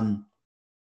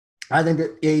 I think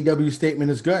the AEW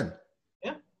statement is good.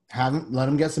 Yeah. Let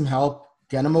him get some help,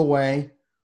 get him away.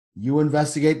 You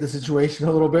investigate the situation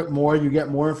a little bit more. You get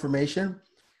more information.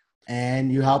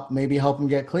 And you help him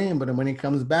get clean, but when he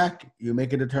comes back, you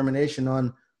make a determination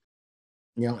on,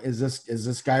 is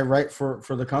this guy right for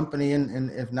the company? And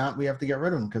if not, we have to get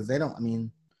rid of him, because they don't. I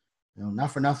mean,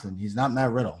 not for nothing, he's not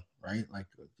Matt Riddle, right? Like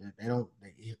they don't.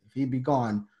 If he'd be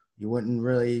gone, you wouldn't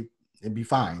really. It'd be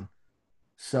fine.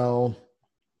 So,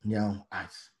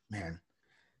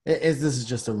 this is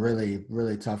just a really,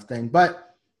 really tough thing.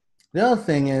 But the other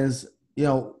thing is,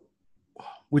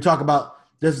 we talk about.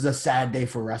 This is a sad day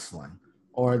for wrestling,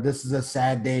 or this is a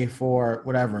sad day for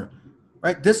whatever,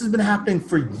 right? This has been happening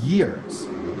for years.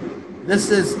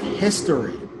 This is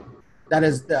history. That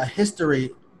is the history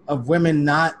of women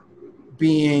not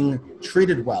being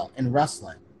treated well in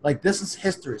wrestling. Like, this is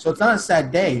history. So it's not a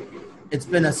sad day. It's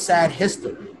been a sad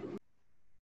history.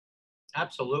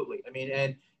 Absolutely. I mean,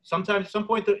 and sometimes at some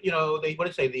point, the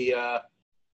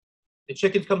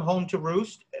chickens come home to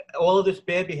roost. All of this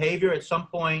bad behavior at some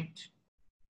point,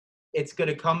 it's going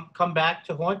to come back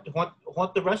to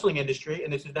haunt the wrestling industry,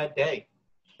 and this is that day.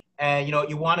 And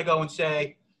you want to go and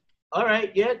say, all right,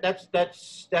 yeah, that's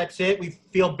it. We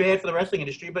feel bad for the wrestling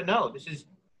industry, but no,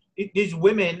 these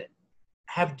women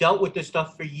have dealt with this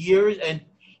stuff for years, and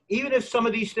even if some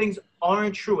of these things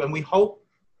aren't true, and we hope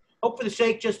for the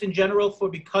sake, just in general,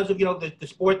 because of the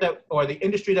sport or the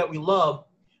industry that we love,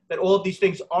 that all of these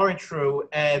things aren't true,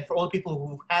 and for all the people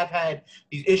who have had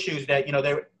these issues, that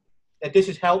that this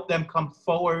has helped them come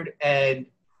forward and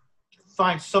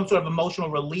find some sort of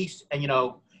emotional release and,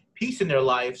 peace in their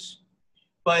lives.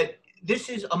 But this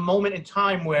is a moment in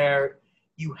time where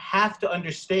you have to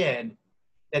understand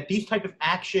that these type of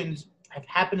actions have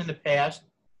happened in the past.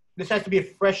 This has to be a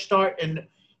fresh start in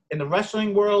the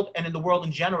wrestling world and in the world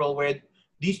in general, where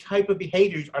these type of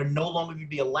behaviors are no longer going to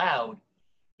be allowed,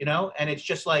 and it's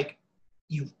just like,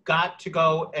 you've got to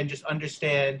go and just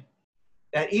understand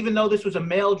that even though this was a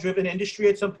male-driven industry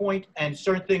at some point, and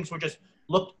certain things were just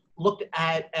looked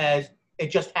at as it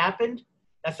just happened,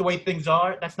 that's the way things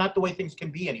are. That's not the way things can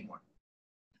be anymore.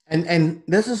 And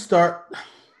this is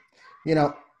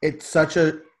it's such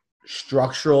a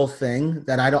structural thing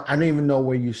that I don't even know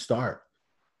where you start.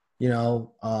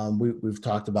 We've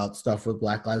talked about stuff with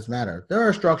Black Lives Matter. There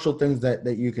are structural things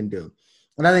that you can do.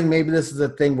 And I think maybe this is a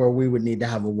thing where we would need to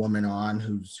have a woman on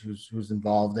who's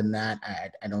involved in that.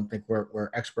 I don't think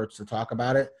we're experts to talk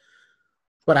about it,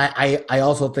 but I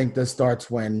also think this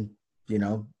starts when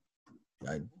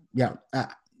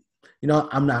You know,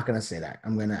 I'm not gonna say that.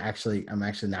 I'm actually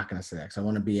not gonna say that because I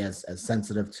want to be as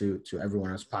sensitive to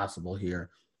everyone as possible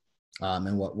here,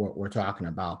 and what we're talking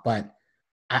about. But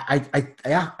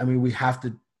yeah, I mean, we have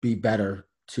to be better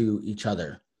to each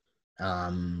other.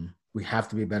 We have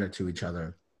to be better to each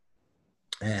other,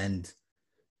 and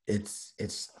it's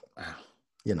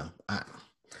you know, I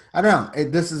don't know.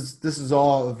 This is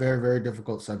all a very, very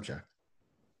difficult subject.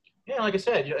 Yeah, like I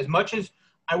said, as much as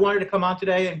I wanted to come on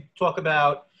today and talk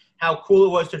about how cool it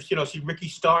was to see Ricky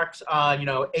Starks on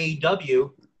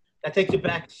AEW, that takes a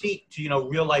back seat to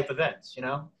real life events,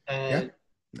 and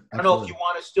Yeah, I don't know if you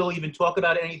want to still even talk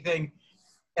about anything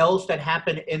else that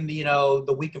happened in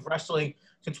the week of wrestling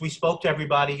since we spoke to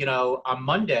everybody on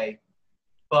Monday,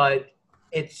 but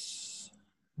this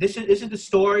is the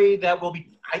story that we'll be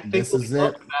talking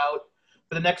about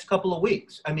for the next couple of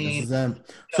weeks. I mean, this is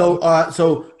it.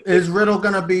 So is Riddle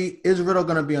gonna be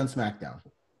on SmackDown?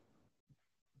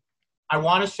 I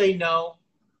want to say no,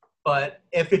 but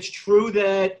if it's true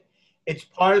that it's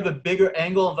part of a bigger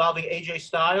angle involving AJ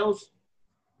Styles,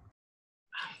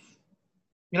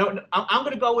 I'm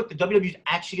going to go with the WWE is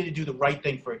actually going to do the right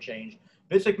thing for a change.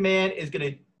 Vince McMahon is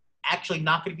going to actually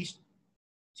not going to be.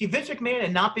 See, Vince McMahon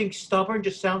and not being stubborn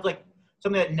just sounds like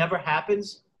something that never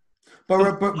happens.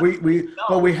 But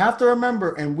we have to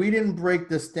remember, and we didn't break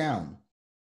this down.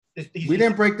 We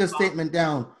didn't break this statement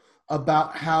down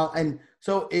about how, and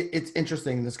so it's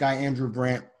interesting. This guy Andrew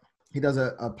Brandt, he does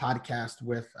a podcast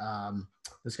with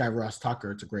this guy Ross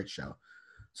Tucker. It's a great show.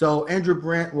 So Andrew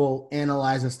Brandt will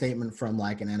analyze a statement from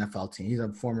like an NFL team. He's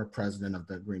a former president of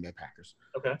the Green Bay Packers.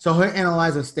 Okay. So he'll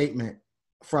analyze a statement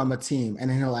from a team, and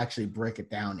then he'll actually break it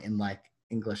down in like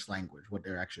English language, what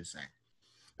they're actually saying.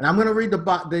 And I'm going to read the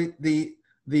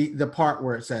part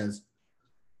where it says,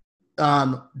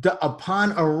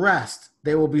 upon arrest,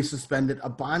 they will be suspended.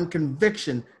 Upon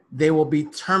conviction, they will be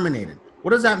terminated.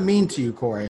 What does that mean to you,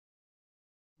 Corey?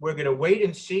 We're going to wait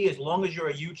and see. As long as you're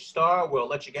a huge star, we'll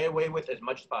let you get away with as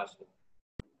much as possible.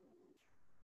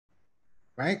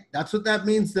 Right? That's what that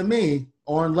means to me,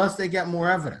 or unless they get more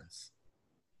evidence.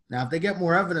 Now, if they get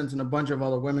more evidence and a bunch of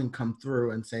other women come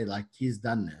through and say, like, he's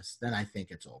done this, then I think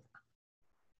it's over.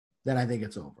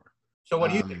 So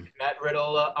what do you think? Matt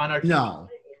Riddle on our team? No.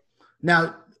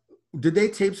 Now, did they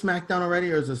tape SmackDown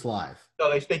already, or is this live?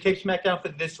 No, they taped SmackDown for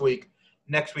this week.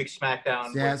 Next week's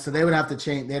SmackDown. Yeah, so they would have to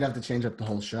change. They'd have to change up the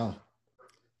whole show.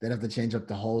 Because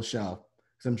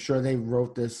I'm sure they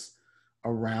wrote this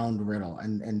around Riddle,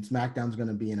 and SmackDown's going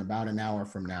to be in about an hour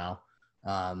from now.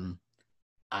 I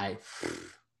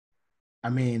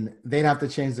mean, they'd have to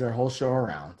change their whole show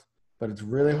around, but it's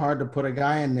really hard to put a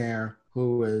guy in there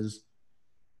who is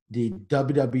the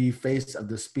WWE face of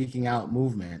the speaking out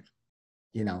movement,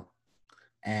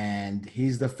 and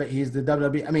he's the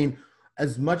WWE. I mean,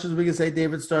 as much as we can say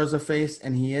David Starr is a face,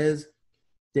 and he is,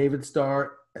 David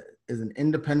Starr is an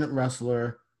independent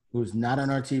wrestler who's not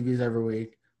on our TVs every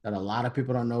week, that a lot of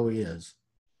people don't know who he is.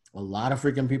 A lot of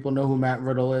freaking people know who Matt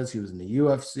Riddle is. He was in the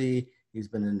UFC. He's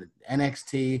been in the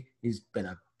NXT. He's been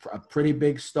a pretty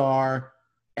big star.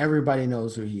 Everybody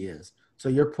knows who he is. So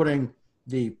you're putting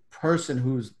the person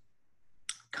who's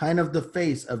kind of the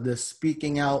face of this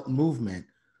speaking out movement,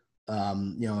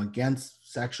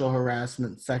 against sexual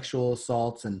harassment, sexual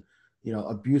assaults, and,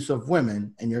 abuse of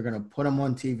women, and you're going to put them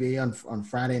on TV on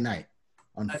Friday night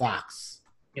on Fox.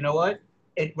 You know what?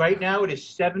 Right now it is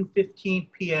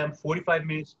 7:15 p.m., 45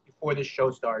 minutes before this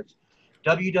show starts.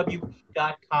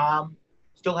 WWE.com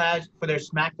still has for their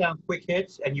SmackDown quick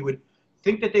hits, and you would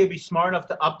think that they would be smart enough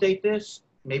to update this.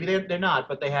 Maybe they're not,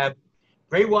 but they have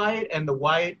Bray Wyatt and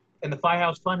the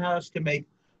Firehouse Funhouse to make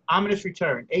ominous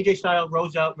return. AJ Styles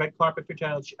rose out red carpet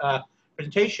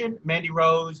presentation. Mandy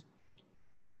Rose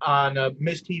on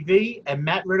Miz TV, and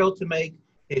Matt Riddle to make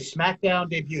his SmackDown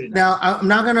debut tonight. Now I'm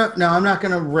not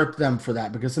gonna rip them for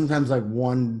that, because sometimes like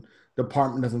one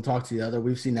department doesn't talk to the other.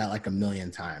 We've seen that like a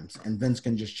million times, and Vince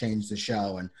can just change the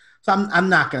show, and so I'm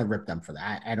not gonna rip them for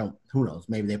that. I don't. Who knows?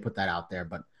 Maybe they put that out there,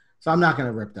 but so I'm not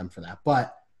gonna rip them for that.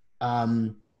 But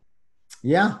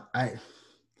yeah, I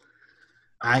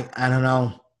don't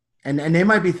know. And they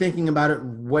might be thinking about it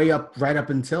right up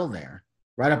until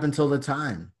the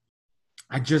time.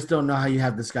 I just don't know how you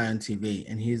have this guy on TV,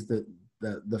 and he's the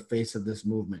face of this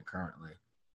movement currently.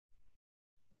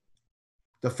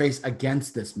 The face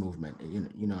against this movement,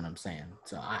 you know what I'm saying?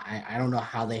 So I don't know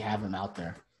how they have him out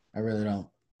there. I really don't.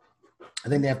 I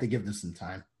think they have to give this some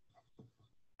time.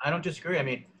 I don't disagree. I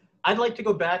mean, I'd like to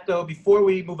go back, though, before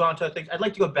we move on to other things, I'd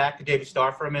like to go back to David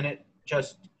Starr for a minute.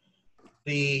 Just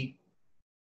the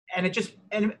and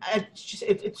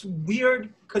it's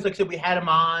weird because, like I said, we had him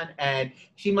on and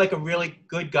he seemed like a really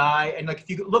good guy. And like if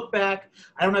you look back,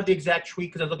 I don't have the exact tweet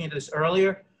because I was looking into this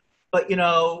earlier, but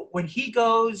when he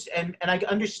goes and I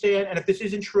understand, and if this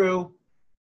isn't true,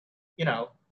 I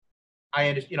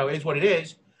understand, it is what it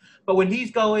is. But when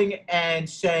he's going and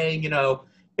saying,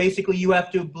 basically you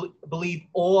have to believe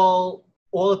all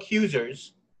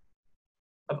accusers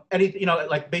of anything,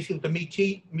 like basically the Me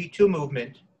Too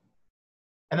movement.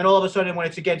 And then all of a sudden, when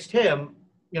it's against him,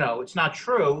 it's not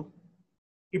true.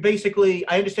 You basically,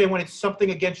 I understand when it's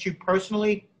something against you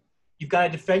personally, you've got to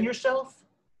defend yourself.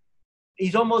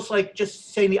 He's almost like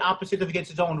just saying the opposite of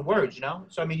against his own words,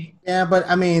 So, I mean. Yeah, but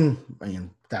I mean,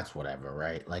 that's whatever,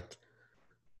 right? Like,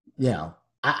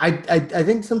 I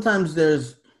think sometimes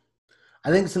as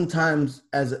I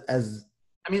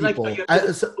mean, people, like, you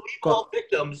believe all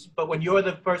victims, but when you're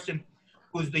the person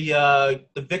who's the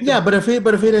victim. Yeah, but if he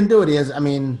didn't do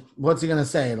it, what's he gonna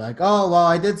say? Like, oh well,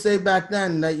 I did say back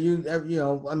then that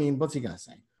what's he gonna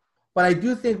say? But I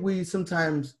do think we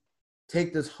sometimes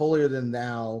take this holier than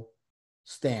thou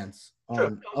stance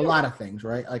on a lot of things,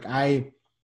 right? Like I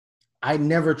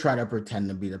never try to pretend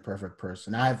to be the perfect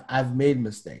person. I've made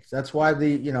mistakes. That's why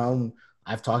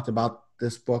I've talked about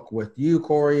this book with you,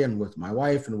 Corey, and with my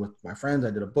wife and with my friends.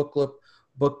 I did a book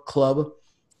club.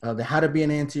 The How to Be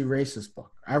an Anti-Racist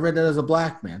book. I read that as a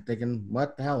black man, thinking,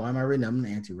 what the hell? Why am I reading? I'm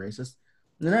an anti-racist.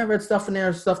 And then I read stuff in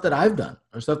there, stuff that I've done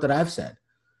or stuff that I've said,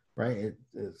 right?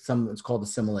 It's called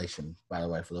assimilation, by the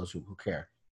way, for those who care.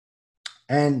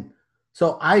 And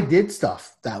so I did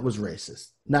stuff that was racist,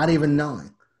 not even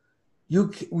knowing.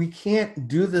 We can't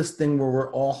do this thing where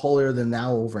we're all holier than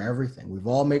thou over everything. We've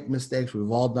all made mistakes.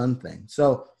 We've all done things.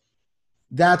 So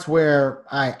that's where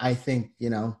I think,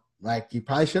 like you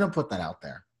probably shouldn't put that out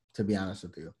there, to be honest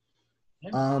with you.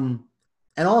 Yeah.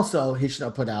 And also he should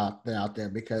have put that out there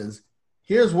because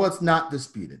here's what's not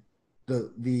disputed.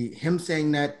 Him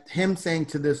saying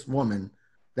to this woman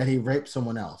that he raped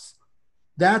someone else.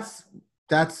 That's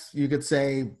you could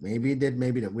say maybe he did,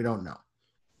 maybe that we don't know.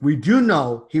 We do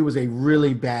know he was a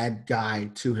really bad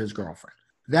guy to his girlfriend.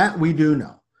 That we do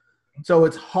know. So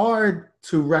it's hard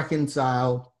to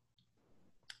reconcile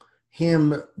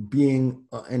him being,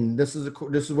 and this is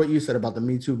what you said about the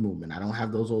Me Too movement. I don't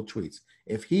have those old tweets.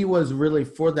 If he was really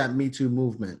for that Me Too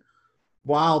movement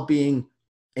while being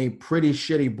a pretty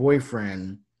shitty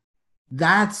boyfriend,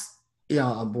 that's,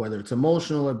 whether it's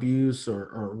emotional abuse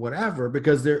or whatever,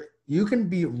 because you can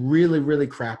be really, really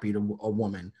crappy to a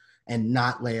woman and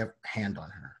not lay a hand on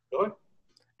her. Sure.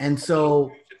 And so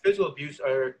physical abuse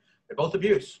they're both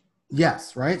abuse.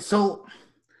 Yes, right. So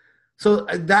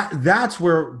that's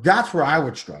where I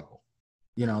would struggle.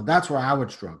 That's where I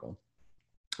would struggle.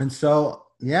 And so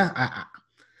yeah,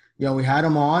 we had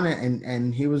him on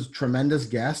and he was a tremendous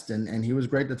guest and he was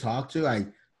great to talk to. I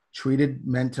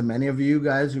meant to many of you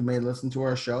guys who may listen to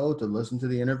our show to listen to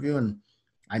the interview, and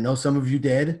I know some of you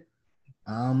did.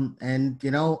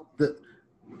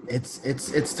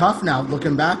 It's tough now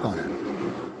looking back on it.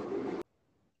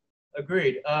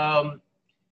 Agreed. Like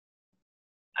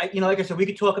I said, we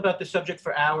could talk about this subject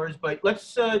for hours, but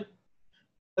let's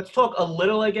talk a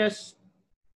little, I guess,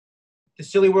 the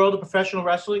silly world of professional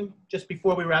wrestling just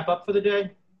before we wrap up for the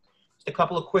day. Just a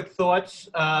couple of quick thoughts.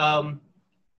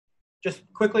 Just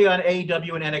quickly on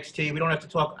AEW and NXT. We don't have to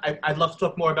talk. I'd love to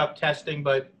talk more about testing,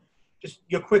 but just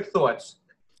your quick thoughts.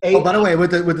 Oh, by the way,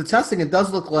 with the testing, it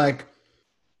does look like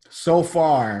so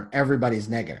far everybody's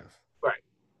negative. Right.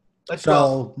 Let's so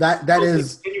go. that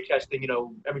is continue testing.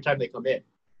 Every time they come in.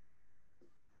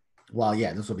 Well,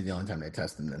 yeah, this will be the only time they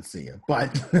test and then see you.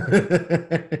 But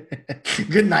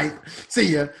good night. See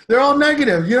you. They're all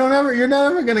negative. You're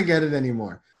never gonna get it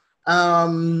anymore.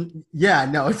 Yeah,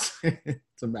 no, it's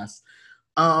a mess.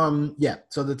 Yeah.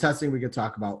 So the testing we could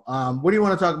talk about. What do you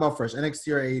want to talk about first?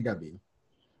 NXT or AEW?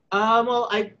 Well,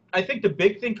 I think the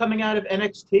big thing coming out of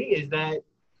NXT is that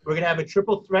we're gonna have a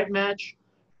triple threat match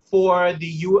for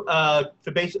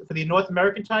the North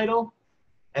American title.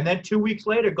 And then 2 weeks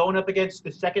later, going up against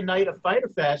the second night of Fyter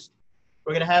Fest,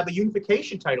 we're gonna have a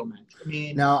unification title match. I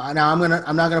mean, now I'm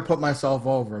not gonna put myself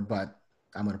over, but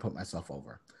I'm gonna put myself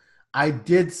over. I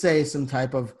did say some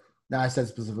type of. Now I said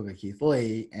specifically Keith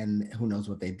Lee, and who knows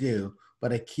what they do,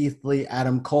 but a Keith Lee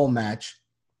Adam Cole match,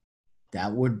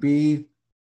 that'd be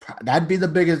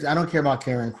the biggest. I don't care about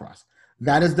Karrion Kross.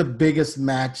 That is the biggest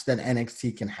match that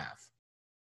NXT can have.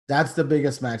 That's the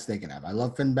biggest match they can have. I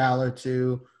love Finn Balor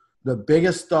too. The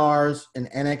biggest stars in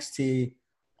NXT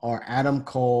are Adam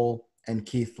Cole and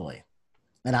Keith Lee.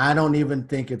 And I don't even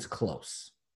think it's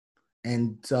close.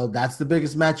 And so that's the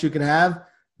biggest match you can have.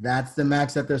 That's the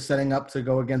match that they're setting up to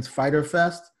go against Fyter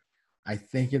Fest. I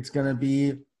think it's gonna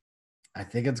be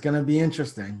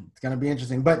interesting. It's gonna be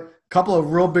interesting. But a couple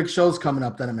of real big shows coming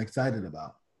up that I'm excited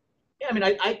about. Yeah, I mean,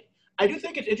 I do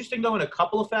think it's interesting though in a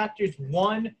couple of factors.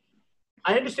 One,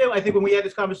 I understand. I think when we had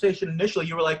this conversation initially,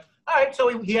 you were like, "All right,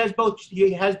 so he has both.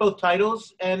 He has both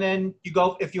titles, and then you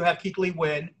go if you have Keith Lee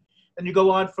win, and you go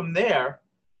on from there."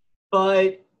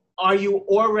 But are you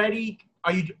already?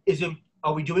 Are you? Is it?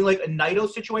 Are we doing like a Naito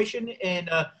situation in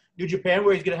New Japan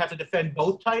where he's going to have to defend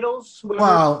both titles?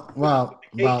 Well,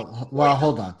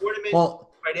 hold on.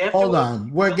 Well, Right hold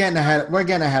on. We're getting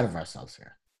ahead of ourselves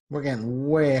here. We're getting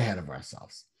way ahead of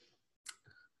ourselves.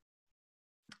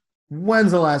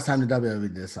 When's the last time the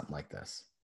WWE did something like this?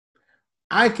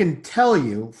 I can tell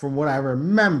you from what I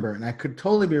remember, and I could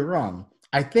totally be wrong.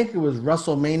 I think it was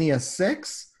WrestleMania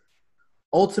 6.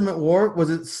 Ultimate War, was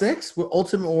it 6? With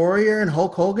Ultimate Warrior and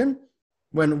Hulk Hogan?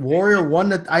 When Warrior won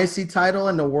the IC title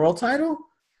and the world title?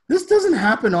 This doesn't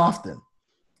happen often.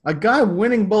 A guy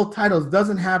winning both titles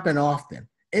doesn't happen often.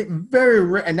 It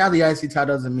and now the IC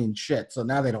title doesn't mean shit, so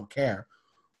now they don't care.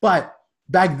 But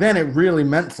back then it really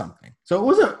meant something. So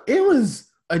it was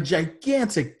a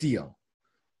gigantic deal.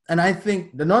 And I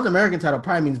think the North American title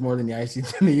probably means more than the IC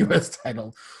than the US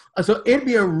title. So it'd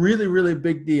be a really, really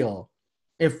big deal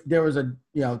if there was a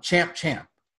champ.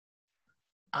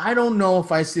 I don't know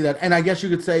if I see that. And I guess you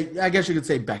could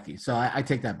say Becky. So I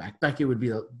take that back. Becky would be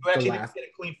the last. Get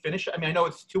a clean finish. I mean, I know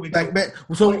it's 2 weeks.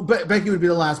 Becky would be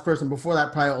the last person. Before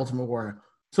that, probably Ultimate Warrior.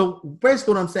 So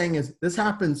basically what I'm saying is this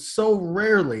happens so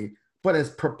rarely, but it's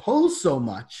proposed so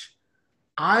much.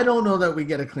 I don't know that we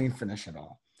get a clean finish at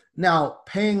all. Now,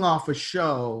 paying off a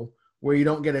show where you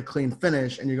don't get a clean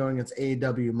finish and you're going against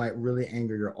AEW might really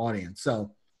anger your audience.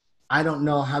 So I don't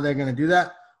know how they're going to do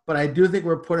that. But I do think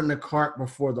we're putting the cart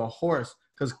before the horse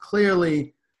because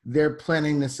clearly they're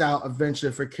planning this out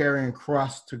eventually for Karrion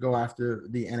Kross to go after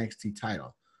the NXT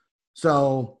title.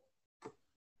 So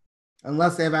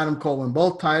unless they have Adam Cole win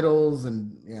both titles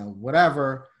and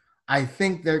whatever, I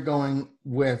think they're going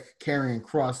with Karrion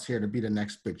Kross here to be the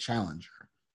next big challenger.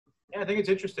 Yeah, I think it's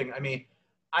interesting. I mean,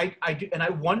 I do, and I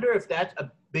wonder if that's a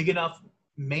big enough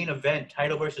main event,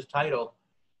 title versus title,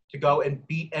 to go and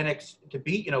beat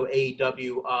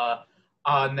AEW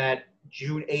on that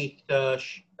July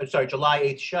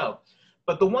 8th show.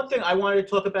 But the one thing I wanted to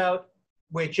talk about,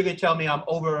 which you're gonna tell me I'm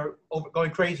over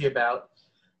going crazy about,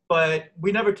 but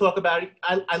we never talk about it.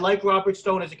 I like Robert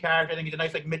Stone as a character. I think he's a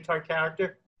nice mid-card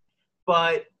character.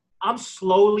 But I'm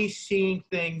slowly seeing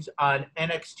things on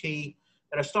NXT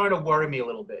that are starting to worry me a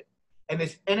little bit. And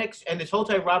this whole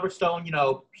time Robert Stone,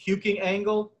 puking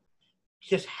angle,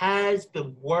 just has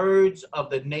the words of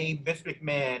the name Vince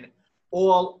McMahon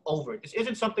all over it. This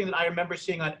isn't something that I remember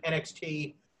seeing on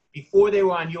NXT before they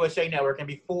were on USA Network and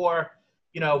before,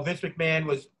 Vince McMahon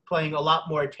was playing a lot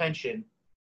more attention.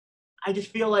 I just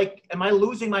feel like, am I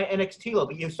losing my NXT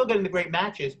love? You're still getting the great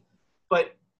matches,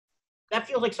 but that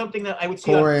feels like something that I would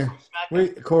see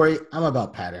Corey, I'm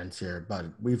about patterns here, but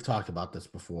we've talked about this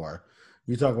before.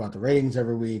 You talk about the ratings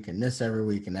every week and this every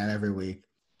week and that every week.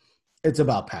 It's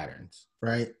about patterns,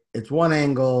 right? It's one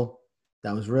angle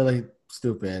that was really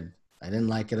stupid. I didn't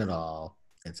like it at all.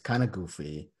 It's kind of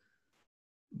goofy.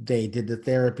 They did the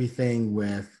therapy thing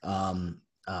with the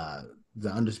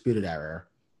Undisputed Era.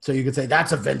 So you could say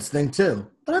that's a Vince thing too.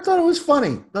 But I thought it was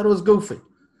funny. I thought it was goofy.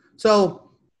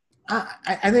 So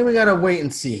I think we got to wait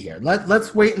and see here.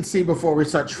 Let's wait and see before we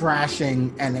start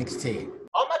trashing NXT.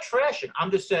 I'm not trashing. I'm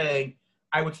just saying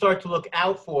I would start to look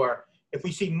out for if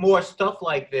we see more stuff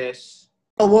like this.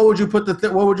 Oh, what would you put the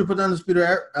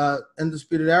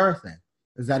Undisputed Era thing?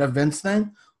 Is that a Vince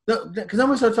thing? Because then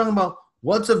we start talking about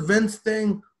what's a Vince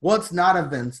thing, what's not a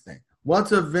Vince thing.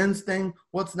 What's a Vince thing,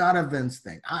 what's not a Vince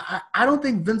thing. I don't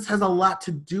think Vince has a lot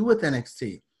to do with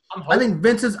NXT. I think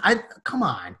Vince's come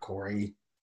on, Corey.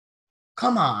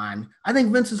 Come on. I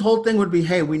think Vince's whole thing would be,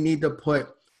 hey, we need to put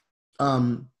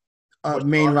a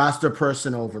main roster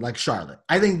person over, like Charlotte.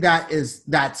 I think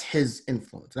that's his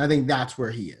influence. And I think that's where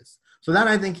he is. So that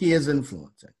I think he is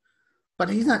influencing. But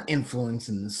he's not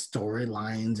influencing the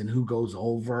storylines and who goes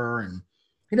over, and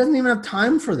he doesn't even have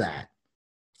time for that.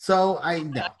 So he's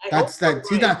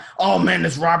not, oh man,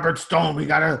 this Robert Stone, we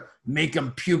gotta make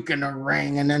him puke in the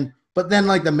ring, but then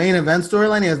like the main event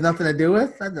storyline he has nothing to do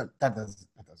with. That doesn't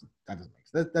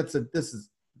make sense. This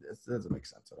doesn't make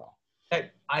sense at all.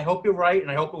 I hope you're right,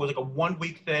 and I hope it was like a 1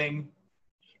 week thing.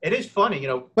 It is funny,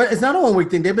 But it's not a 1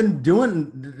 week thing. They've been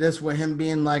doing this with him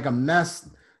being like a mess.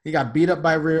 He got beat up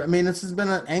by Rhea. I mean, this has been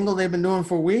an angle they've been doing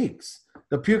for weeks.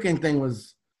 The puking thing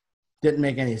didn't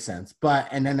make any sense.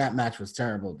 And then that match was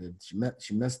terrible, dude.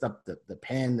 She messed up the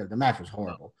pin. The match was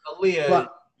horrible. Aaliyah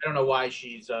I don't know why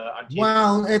she's on TV.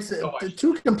 Well, it's No, why she's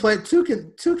two can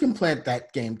plant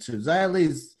that game too.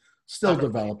 Xylee's still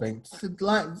developing.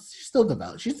 She's still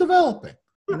developing. She's developing.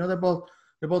 You know, they're both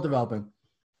developing.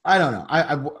 I don't know.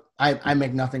 I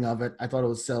make nothing of it. I thought it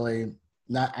was silly.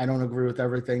 I don't agree with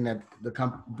everything that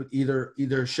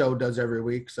either show does every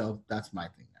week. So that's my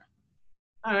thing there.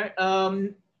 All right.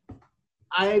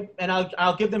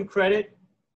 I'll give them credit.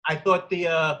 I thought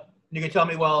you can tell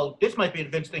me, well, this might be a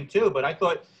Vince thing too, but I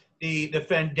thought the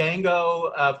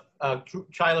Fandango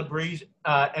Chyla Breeze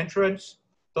entrance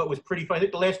thought was pretty funny. I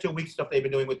think the last 2 weeks stuff they've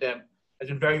been doing with them has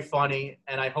been very funny,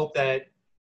 and I hope that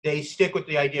they stick with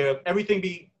the idea of everything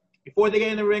before they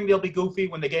get in the ring, they'll be goofy.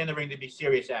 When they get in the ring, they'll be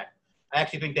serious act. I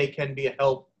actually think they can be a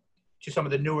help to some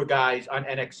of the newer guys on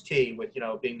NXT with,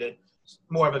 being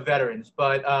more of a veterans.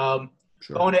 But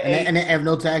sure. And they have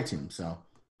no tag team, so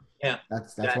yeah,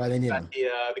 that's why they need them.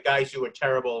 The guys who are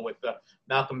terrible with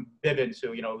Malcolm Bivens,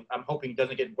 who I'm hoping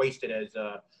doesn't get wasted as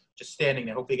just standing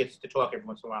there. Hopefully he gets to talk every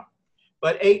once in a while.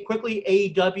 But quickly,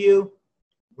 AEW,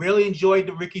 really enjoyed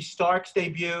the Ricky Starks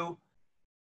debut.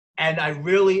 And I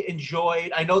really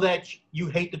enjoyed, I know that you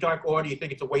hate the Dark Order, you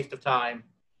think it's a waste of time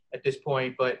at this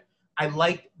point, but I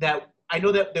liked that. I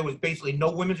know that there was basically no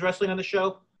women's wrestling on the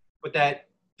show, but that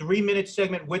 3-minute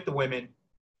segment with the women,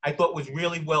 I thought was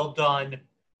really well done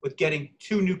with getting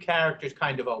 2 new characters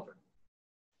kind of over.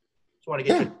 Just want to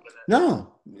get you.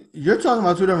 No, you're talking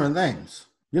about 2 different things.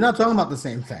 You're not talking about the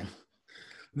same thing.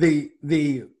 The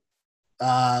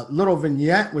little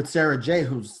vignette with Sarah J,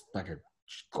 who's like a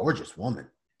gorgeous woman.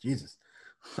 Jesus.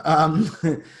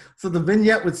 So the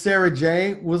vignette with Sarah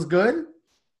J was good.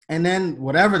 And then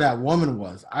whatever that woman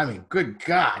was, I mean, good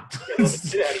God.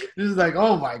 This is like,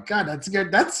 oh my God,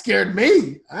 that scared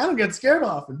me. I don't get scared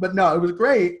often. But no, it was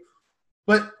great.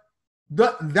 But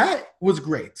that was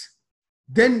great.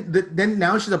 Then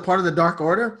now she's a part of the Dark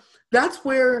Order. That's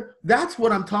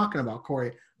what I'm talking about,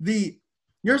 Corey.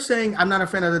 You're saying I'm not a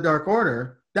fan of the Dark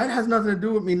Order. That has nothing to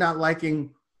do with me not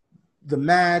liking the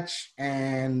match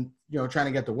and trying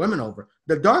to get the women over.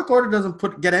 The Dark Order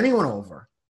doesn't get anyone over.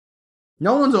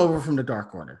 No one's over from the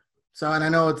Dark Order. So, and I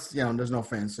know it's there's no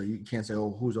fans, so you can't say,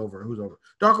 oh, who's over.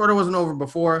 Dark Order wasn't over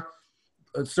before.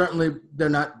 Certainly, they're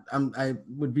not. I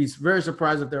would be very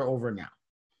surprised if they're over now.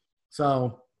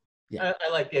 So, yeah, I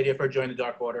like the idea of her joining the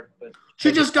Dark Order. But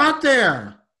she just got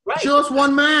there. Right. She lost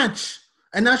 1 match,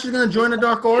 and now she's going to join the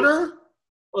Dark Order.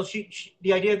 Well,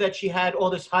 the idea that she had all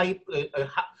this hype,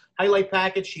 highlight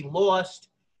package, she lost.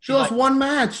 She lost 1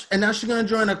 match, and now she's going to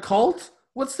join a cult?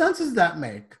 What sense does that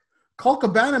make? Colt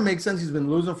Cabana makes sense. He's been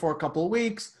losing for a couple of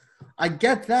weeks. I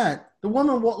get that. The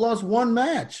woman lost 1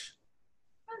 match.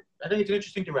 I think it's an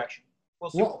interesting direction.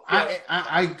 We'll see. Well,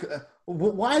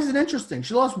 why is it interesting?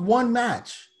 She lost 1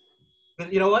 match.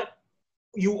 But you know what?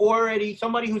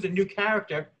 Somebody who's a new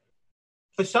character,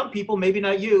 for some people, maybe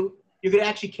not you, you're going to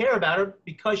actually care about her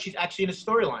because she's actually in a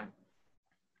storyline.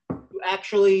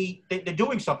 They're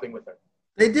doing something with her.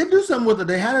 They did do something with her.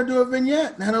 They had her do a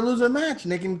vignette and had her lose a match,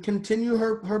 and they can continue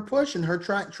her push and her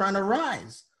trying to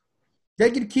rise.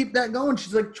 They could keep that going.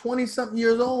 She's like 20-something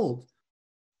years old.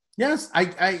 Yes,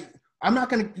 I'm not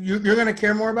going to – you're going to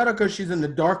care more about her because she's in the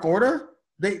Dark Order?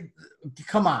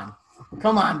 Come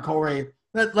on, Corey.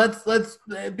 Let's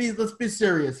be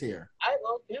serious here.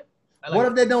 What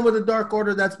have they done with the Dark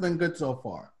Order that's been good so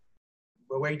far?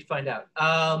 We're waiting to find out.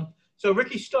 So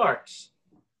Ricky Starks,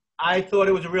 I thought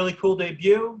it was a really cool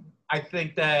debut. I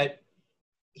think that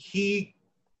he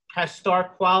has star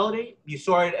quality. You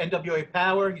saw it at NWA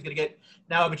Power. He's going to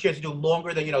now have a chance to do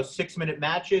longer than 6-minute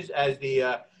matches as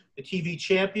the TV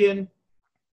champion.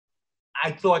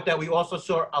 I thought that we also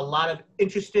saw a lot of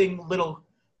interesting little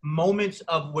moments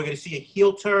of we're going to see a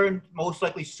heel turn, most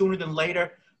likely sooner than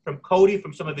later, from Cody,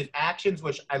 from some of his actions,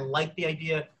 which I like the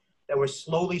idea that we're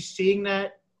slowly seeing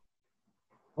that.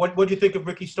 What do you think of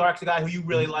Ricky Starks, a guy who you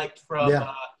really liked from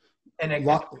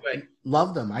NXT?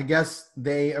 Loved them. I guess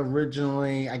it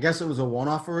was a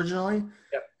one-off originally.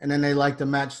 Yep. And then they liked the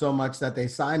match so much that they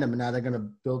signed him, and now they're going to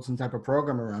build some type of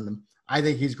program around him. I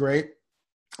think he's great.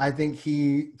 I think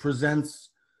he presents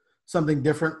something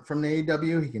different from the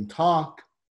AEW. He can talk.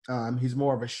 He's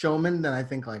more of a showman than I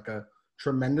think like a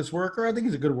tremendous worker. I think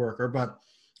he's a good worker, but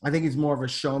I think he's more of a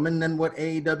showman than what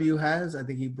AEW has. I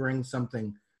think he brings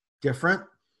something different.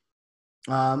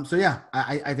 So yeah,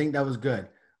 I think that was good.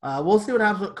 We'll see what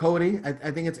happens with Cody.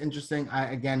 I think it's interesting.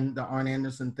 The Arn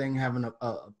Anderson thing, having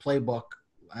a playbook.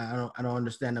 I don't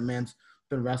understand. The man's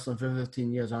been wrestling for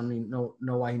 15 years. I don't even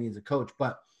know why he needs a coach.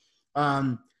 But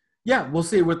yeah, we'll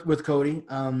see with Cody.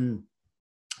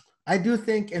 I do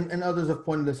think, and others have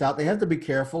pointed this out, they have to be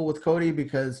careful with Cody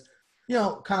because,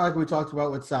 kind of like we talked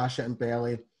about with Sasha and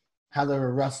Bailey, how they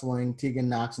were wrestling Tegan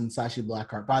Knox and Sashi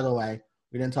Blackheart. By the way,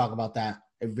 we didn't talk about that.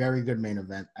 A very good main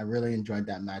event. I really enjoyed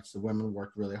that match. The women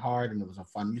worked really hard, and it was a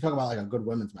fun. You talk about like a good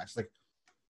women's match, like,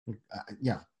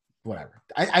 whatever.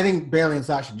 I think Bailey and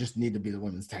Sasha just need to be the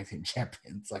women's tag team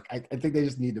champions. Like, I think they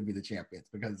just need to be the champions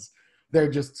because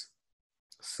they're just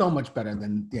so much better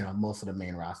than most of the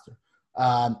main roster.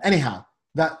 Anyhow,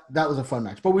 that was a fun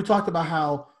match. But we talked about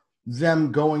how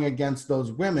them going against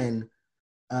those women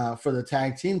for the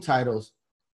tag team titles,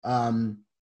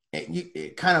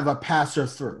 it kind of a passer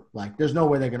through. Like, there's no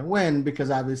way they're going to win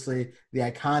because obviously the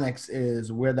Iconics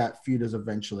is where that feud is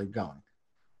eventually going.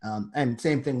 And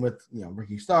same thing with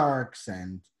Ricky Starks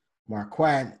and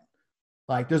Marquette.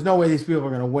 Like, there's no way these people are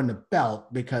going to win the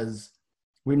belt because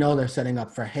we know they're setting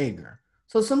up for Hager.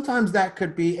 So sometimes that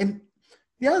could be. And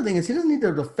the other thing is he doesn't need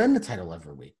to defend the title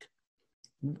every week.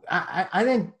 I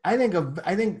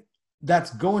think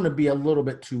that's going to be a little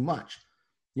bit too much.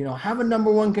 Have a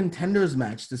number one contenders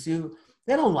match to see.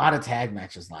 They had a lot of tag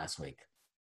matches last week.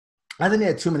 I think they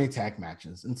had too many tag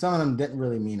matches, and some of them didn't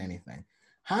really mean anything.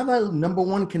 Have a number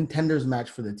one contenders match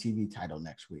for the TV title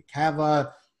next week. Have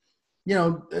a, do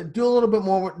a little bit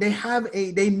more.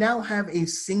 They now have a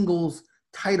singles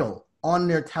title on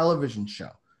their television show.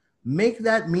 Make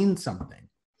that mean something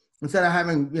instead of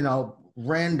having,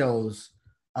 randos,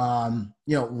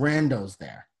 randos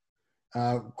there.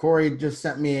 Corey just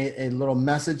sent me a little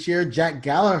message here. Jack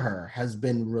Gallagher has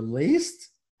been released.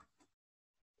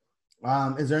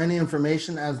 Is there any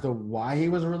information as to why he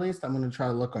was released? I'm going to try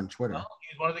to look on Twitter. Well,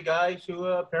 he's one of the guys who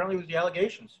apparently was the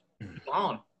allegations. He's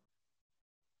gone.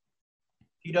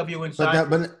 PW inside.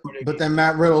 But then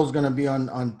Matt Riddle's going to be on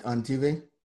TV.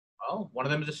 Oh, one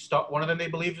of them is a star. One of them they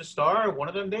believe is a star. One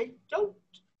of them they don't.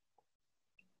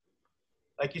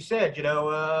 Like you said,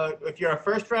 if you're a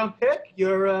first-round pick,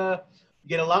 you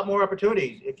get a lot more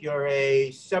opportunities. If you're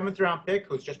a seventh-round pick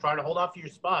who's just trying to hold off to your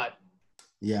spot.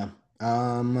 Yeah.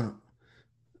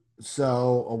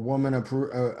 So a woman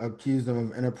accused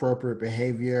them of inappropriate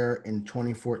behavior in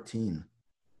 2014.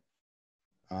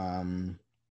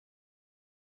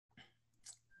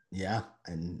 Yeah,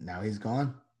 and now he's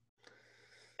gone.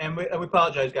 And we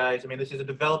apologize, guys. I mean, this is a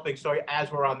developing story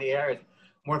as we're on the air. As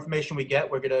more information we get,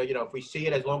 we're gonna, if we see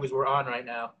it, as long as we're on right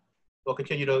now, we'll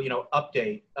continue to,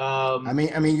 update.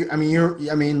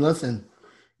 Listen,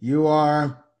 you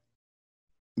are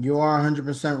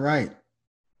 100% right.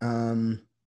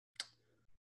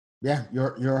 Yeah,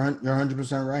 you're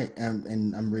 100% right.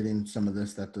 And I'm reading some of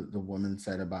this that the woman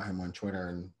said about him on Twitter,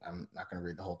 and I'm not going to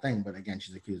read the whole thing, but again,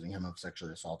 she's accusing him of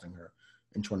sexually assaulting her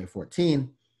in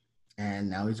 2014, and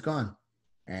now he's gone.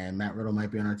 And Matt Riddle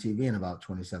might be on our TV in about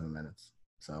 27 minutes.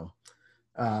 So,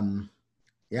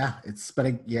 it's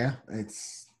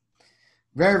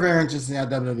very, very interesting how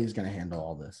WWE is going to handle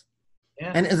all this.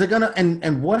 Yeah. And is it going to,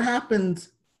 and what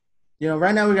happens,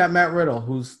 right now we got Matt Riddle,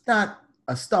 who's not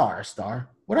a star.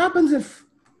 What happens if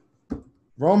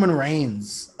Roman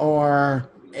Reigns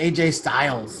or AJ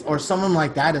Styles or someone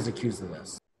like that is accused of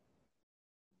this?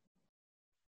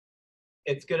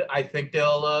 It's good. I think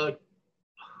they'll.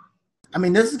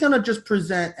 This is going to just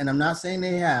present, and I'm not saying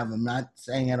they have. I'm not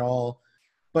saying at all,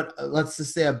 but let's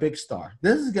just say a big star.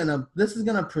 This is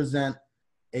gonna present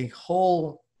a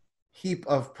whole heap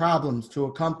of problems to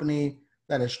a company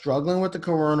that is struggling with the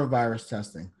coronavirus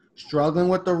testing, struggling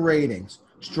with the ratings,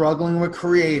 struggling with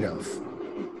creative.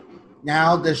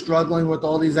 Now they're struggling with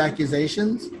all these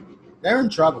accusations. They're in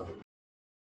trouble.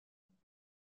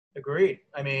 Agreed.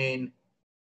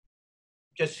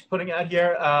 Just putting out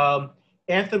here,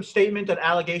 Anthem statement on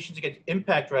allegations against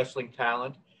Impact Wrestling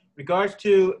talent. Regards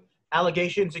to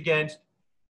allegations against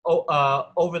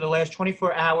over the last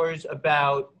 24 hours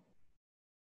about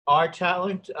our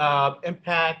talent,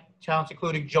 Impact talents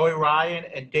including Joey Ryan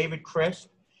and David Crisp.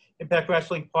 Impact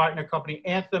Wrestling partner company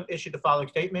Anthem issued the following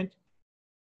statement.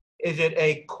 Is it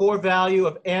a core value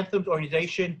of Anthem's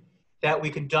organization that we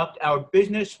conduct our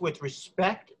business with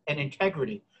respect and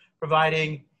integrity,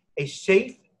 providing a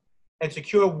safe and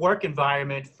secure work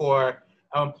environment for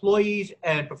our employees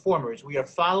and performers? We are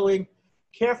following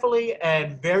carefully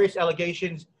and various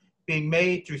allegations being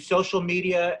made through social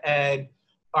media and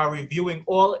are reviewing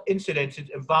all incidents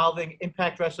involving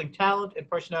Impact Wrestling talent and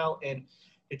personnel and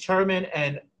determine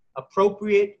an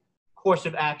appropriate course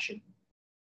of action.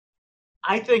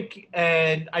 I think,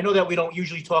 and I know that we don't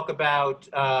usually talk about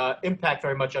Impact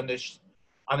very much on this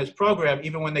program,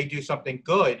 even when they do something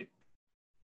good,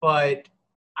 but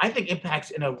I think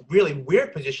Impact's in a really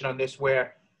weird position on this,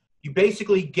 where you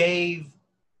basically gave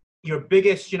your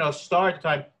biggest, star at the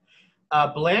time,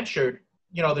 Blanchard,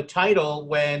 the title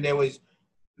when there was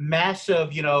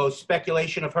massive,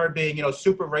 speculation of her being,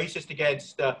 super racist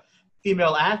against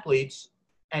female athletes.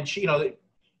 And she,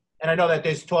 and I know that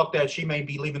there's talk that she may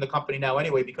be leaving the company now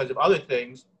anyway because of other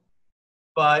things.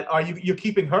 But you're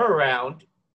keeping her around,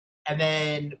 and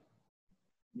then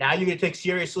now you're going to take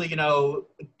seriously,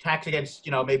 attacks against,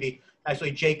 maybe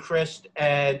actually Jay Christ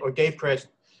or Dave Christ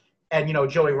and,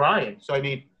 Joey Ryan. So, I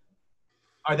mean,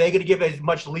 are they going to give as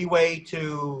much leeway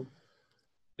to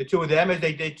the two of them as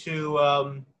they did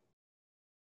to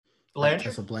Blanchard?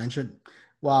 Tessa Blanchard?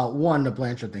 Well, one, the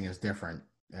Blanchard thing is different.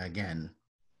 Again,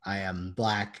 I am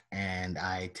black and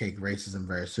I take racism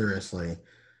very seriously,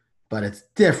 but it's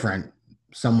different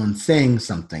someone saying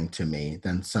something to me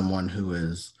than someone who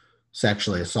is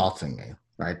sexually assaulting me,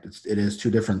 right? It is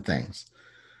two different things.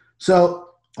 So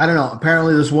I don't know.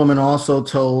 Apparently this woman also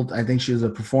told, I think she was a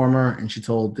performer, and she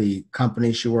told the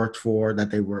company she worked for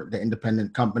that they were the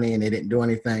independent company and they didn't do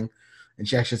anything. And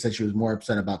she actually said she was more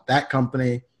upset about that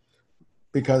company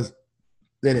because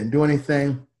they didn't do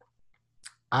anything.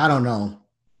 I don't know.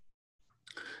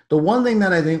 The one thing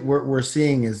that I think we're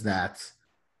seeing is that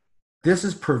this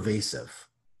is pervasive.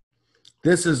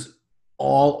 This is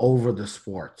all over the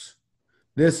sports.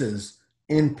 This is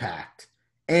Impact,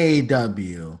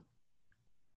 AEW,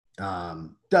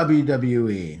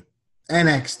 WWE,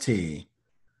 NXT.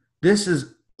 This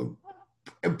is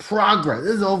in progress.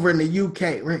 This is over in the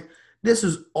UK, right? This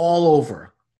is all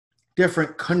over.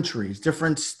 Different countries,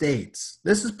 different states.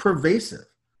 This is pervasive.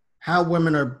 How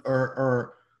women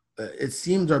are it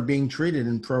seems, are being treated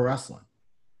in pro wrestling.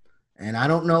 And I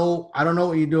don't know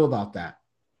what you do about that.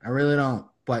 I really don't.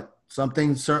 But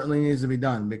something certainly needs to be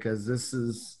done because this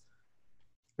is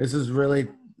really,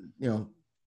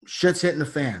 shit's hitting the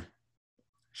fan.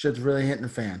 Shit's really hitting the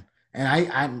fan.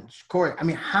 And Corey, I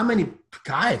mean, how many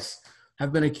guys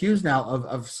have been accused now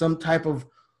of some type of,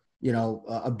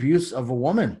 abuse of a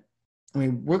woman? I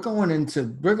mean, there's a lot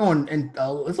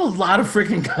of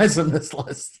freaking guys on this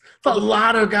list. It's a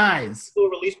lot of guys. Who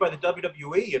were released by the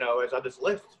WWE, as on this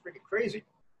list. It's freaking crazy.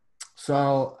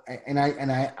 So, and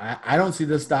I don't see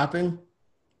this stopping.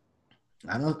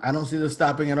 I don't see this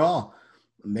stopping at all.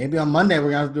 Maybe on Monday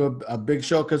we're gonna have to do a big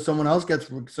show because someone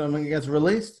gets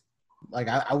released. Like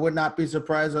I would not be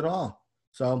surprised at all.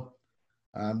 So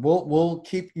we'll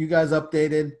keep you guys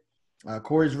updated.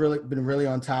 Corey's been really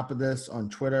on top of this on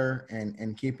Twitter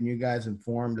and keeping you guys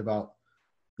informed about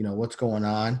what's going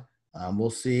on.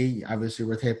 We'll see. Obviously,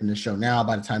 we're taping this show now.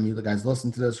 By the time you guys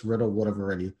listen to this, Riddle would have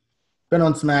already been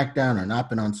on SmackDown or not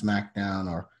been on SmackDown,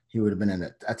 or he would have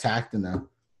been attacked in a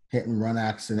hit and run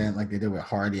accident like they did with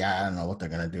Hardy. I don't know what they're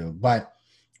gonna do, but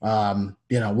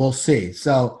we'll see.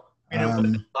 So,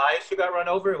 Elias who got run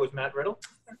over, it was Matt Riddle.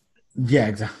 Yeah,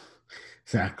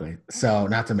 exactly. So,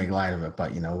 not to make light of it,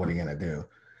 but what are you gonna do?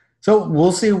 So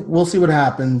we'll see. We'll see what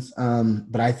happens.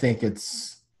 But I think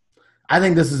this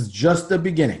is just the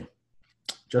beginning.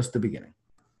 Just the beginning.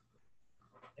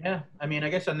 Yeah, I mean, I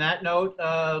guess on that note,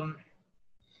 hard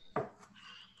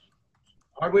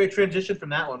way to transition from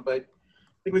that one, but I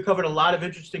think we covered a lot of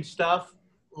interesting stuff.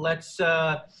 Let's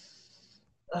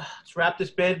wrap this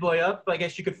bad boy up. I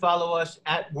guess you could follow us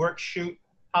at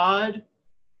WorkShootPod.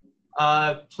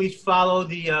 Please follow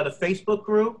the Facebook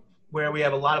group where we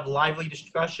have a lot of lively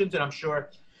discussions, and I'm sure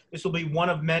this will be one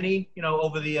of many,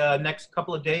 over the next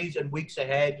couple of days and weeks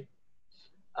ahead.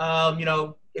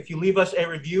 If you leave us a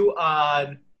review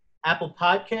on Apple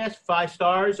Podcasts, 5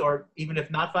 stars, or even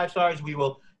if not 5 stars, we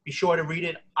will be sure to read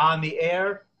it on the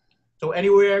air. So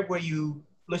anywhere where you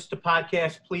listen to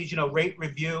podcasts, please, rate,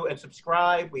 review, and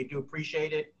subscribe. We do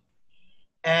appreciate it.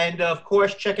 And, of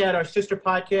course, check out our sister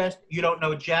podcast, You Don't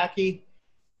Know Jackie.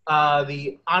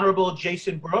 The Honorable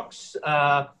Jason Brooks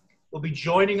will be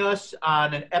joining us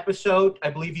on an episode, I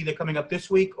believe either coming up this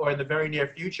week or in the very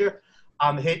near future,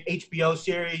 on the hit HBO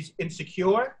series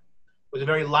Insecure. It was a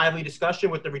very lively discussion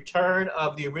with the return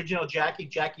of the original Jackie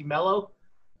Mello,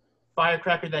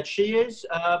 firecracker that she is.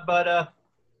 But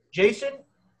Jason,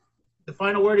 the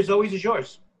final word as always is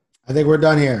yours. I think we're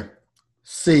done here.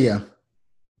 See ya.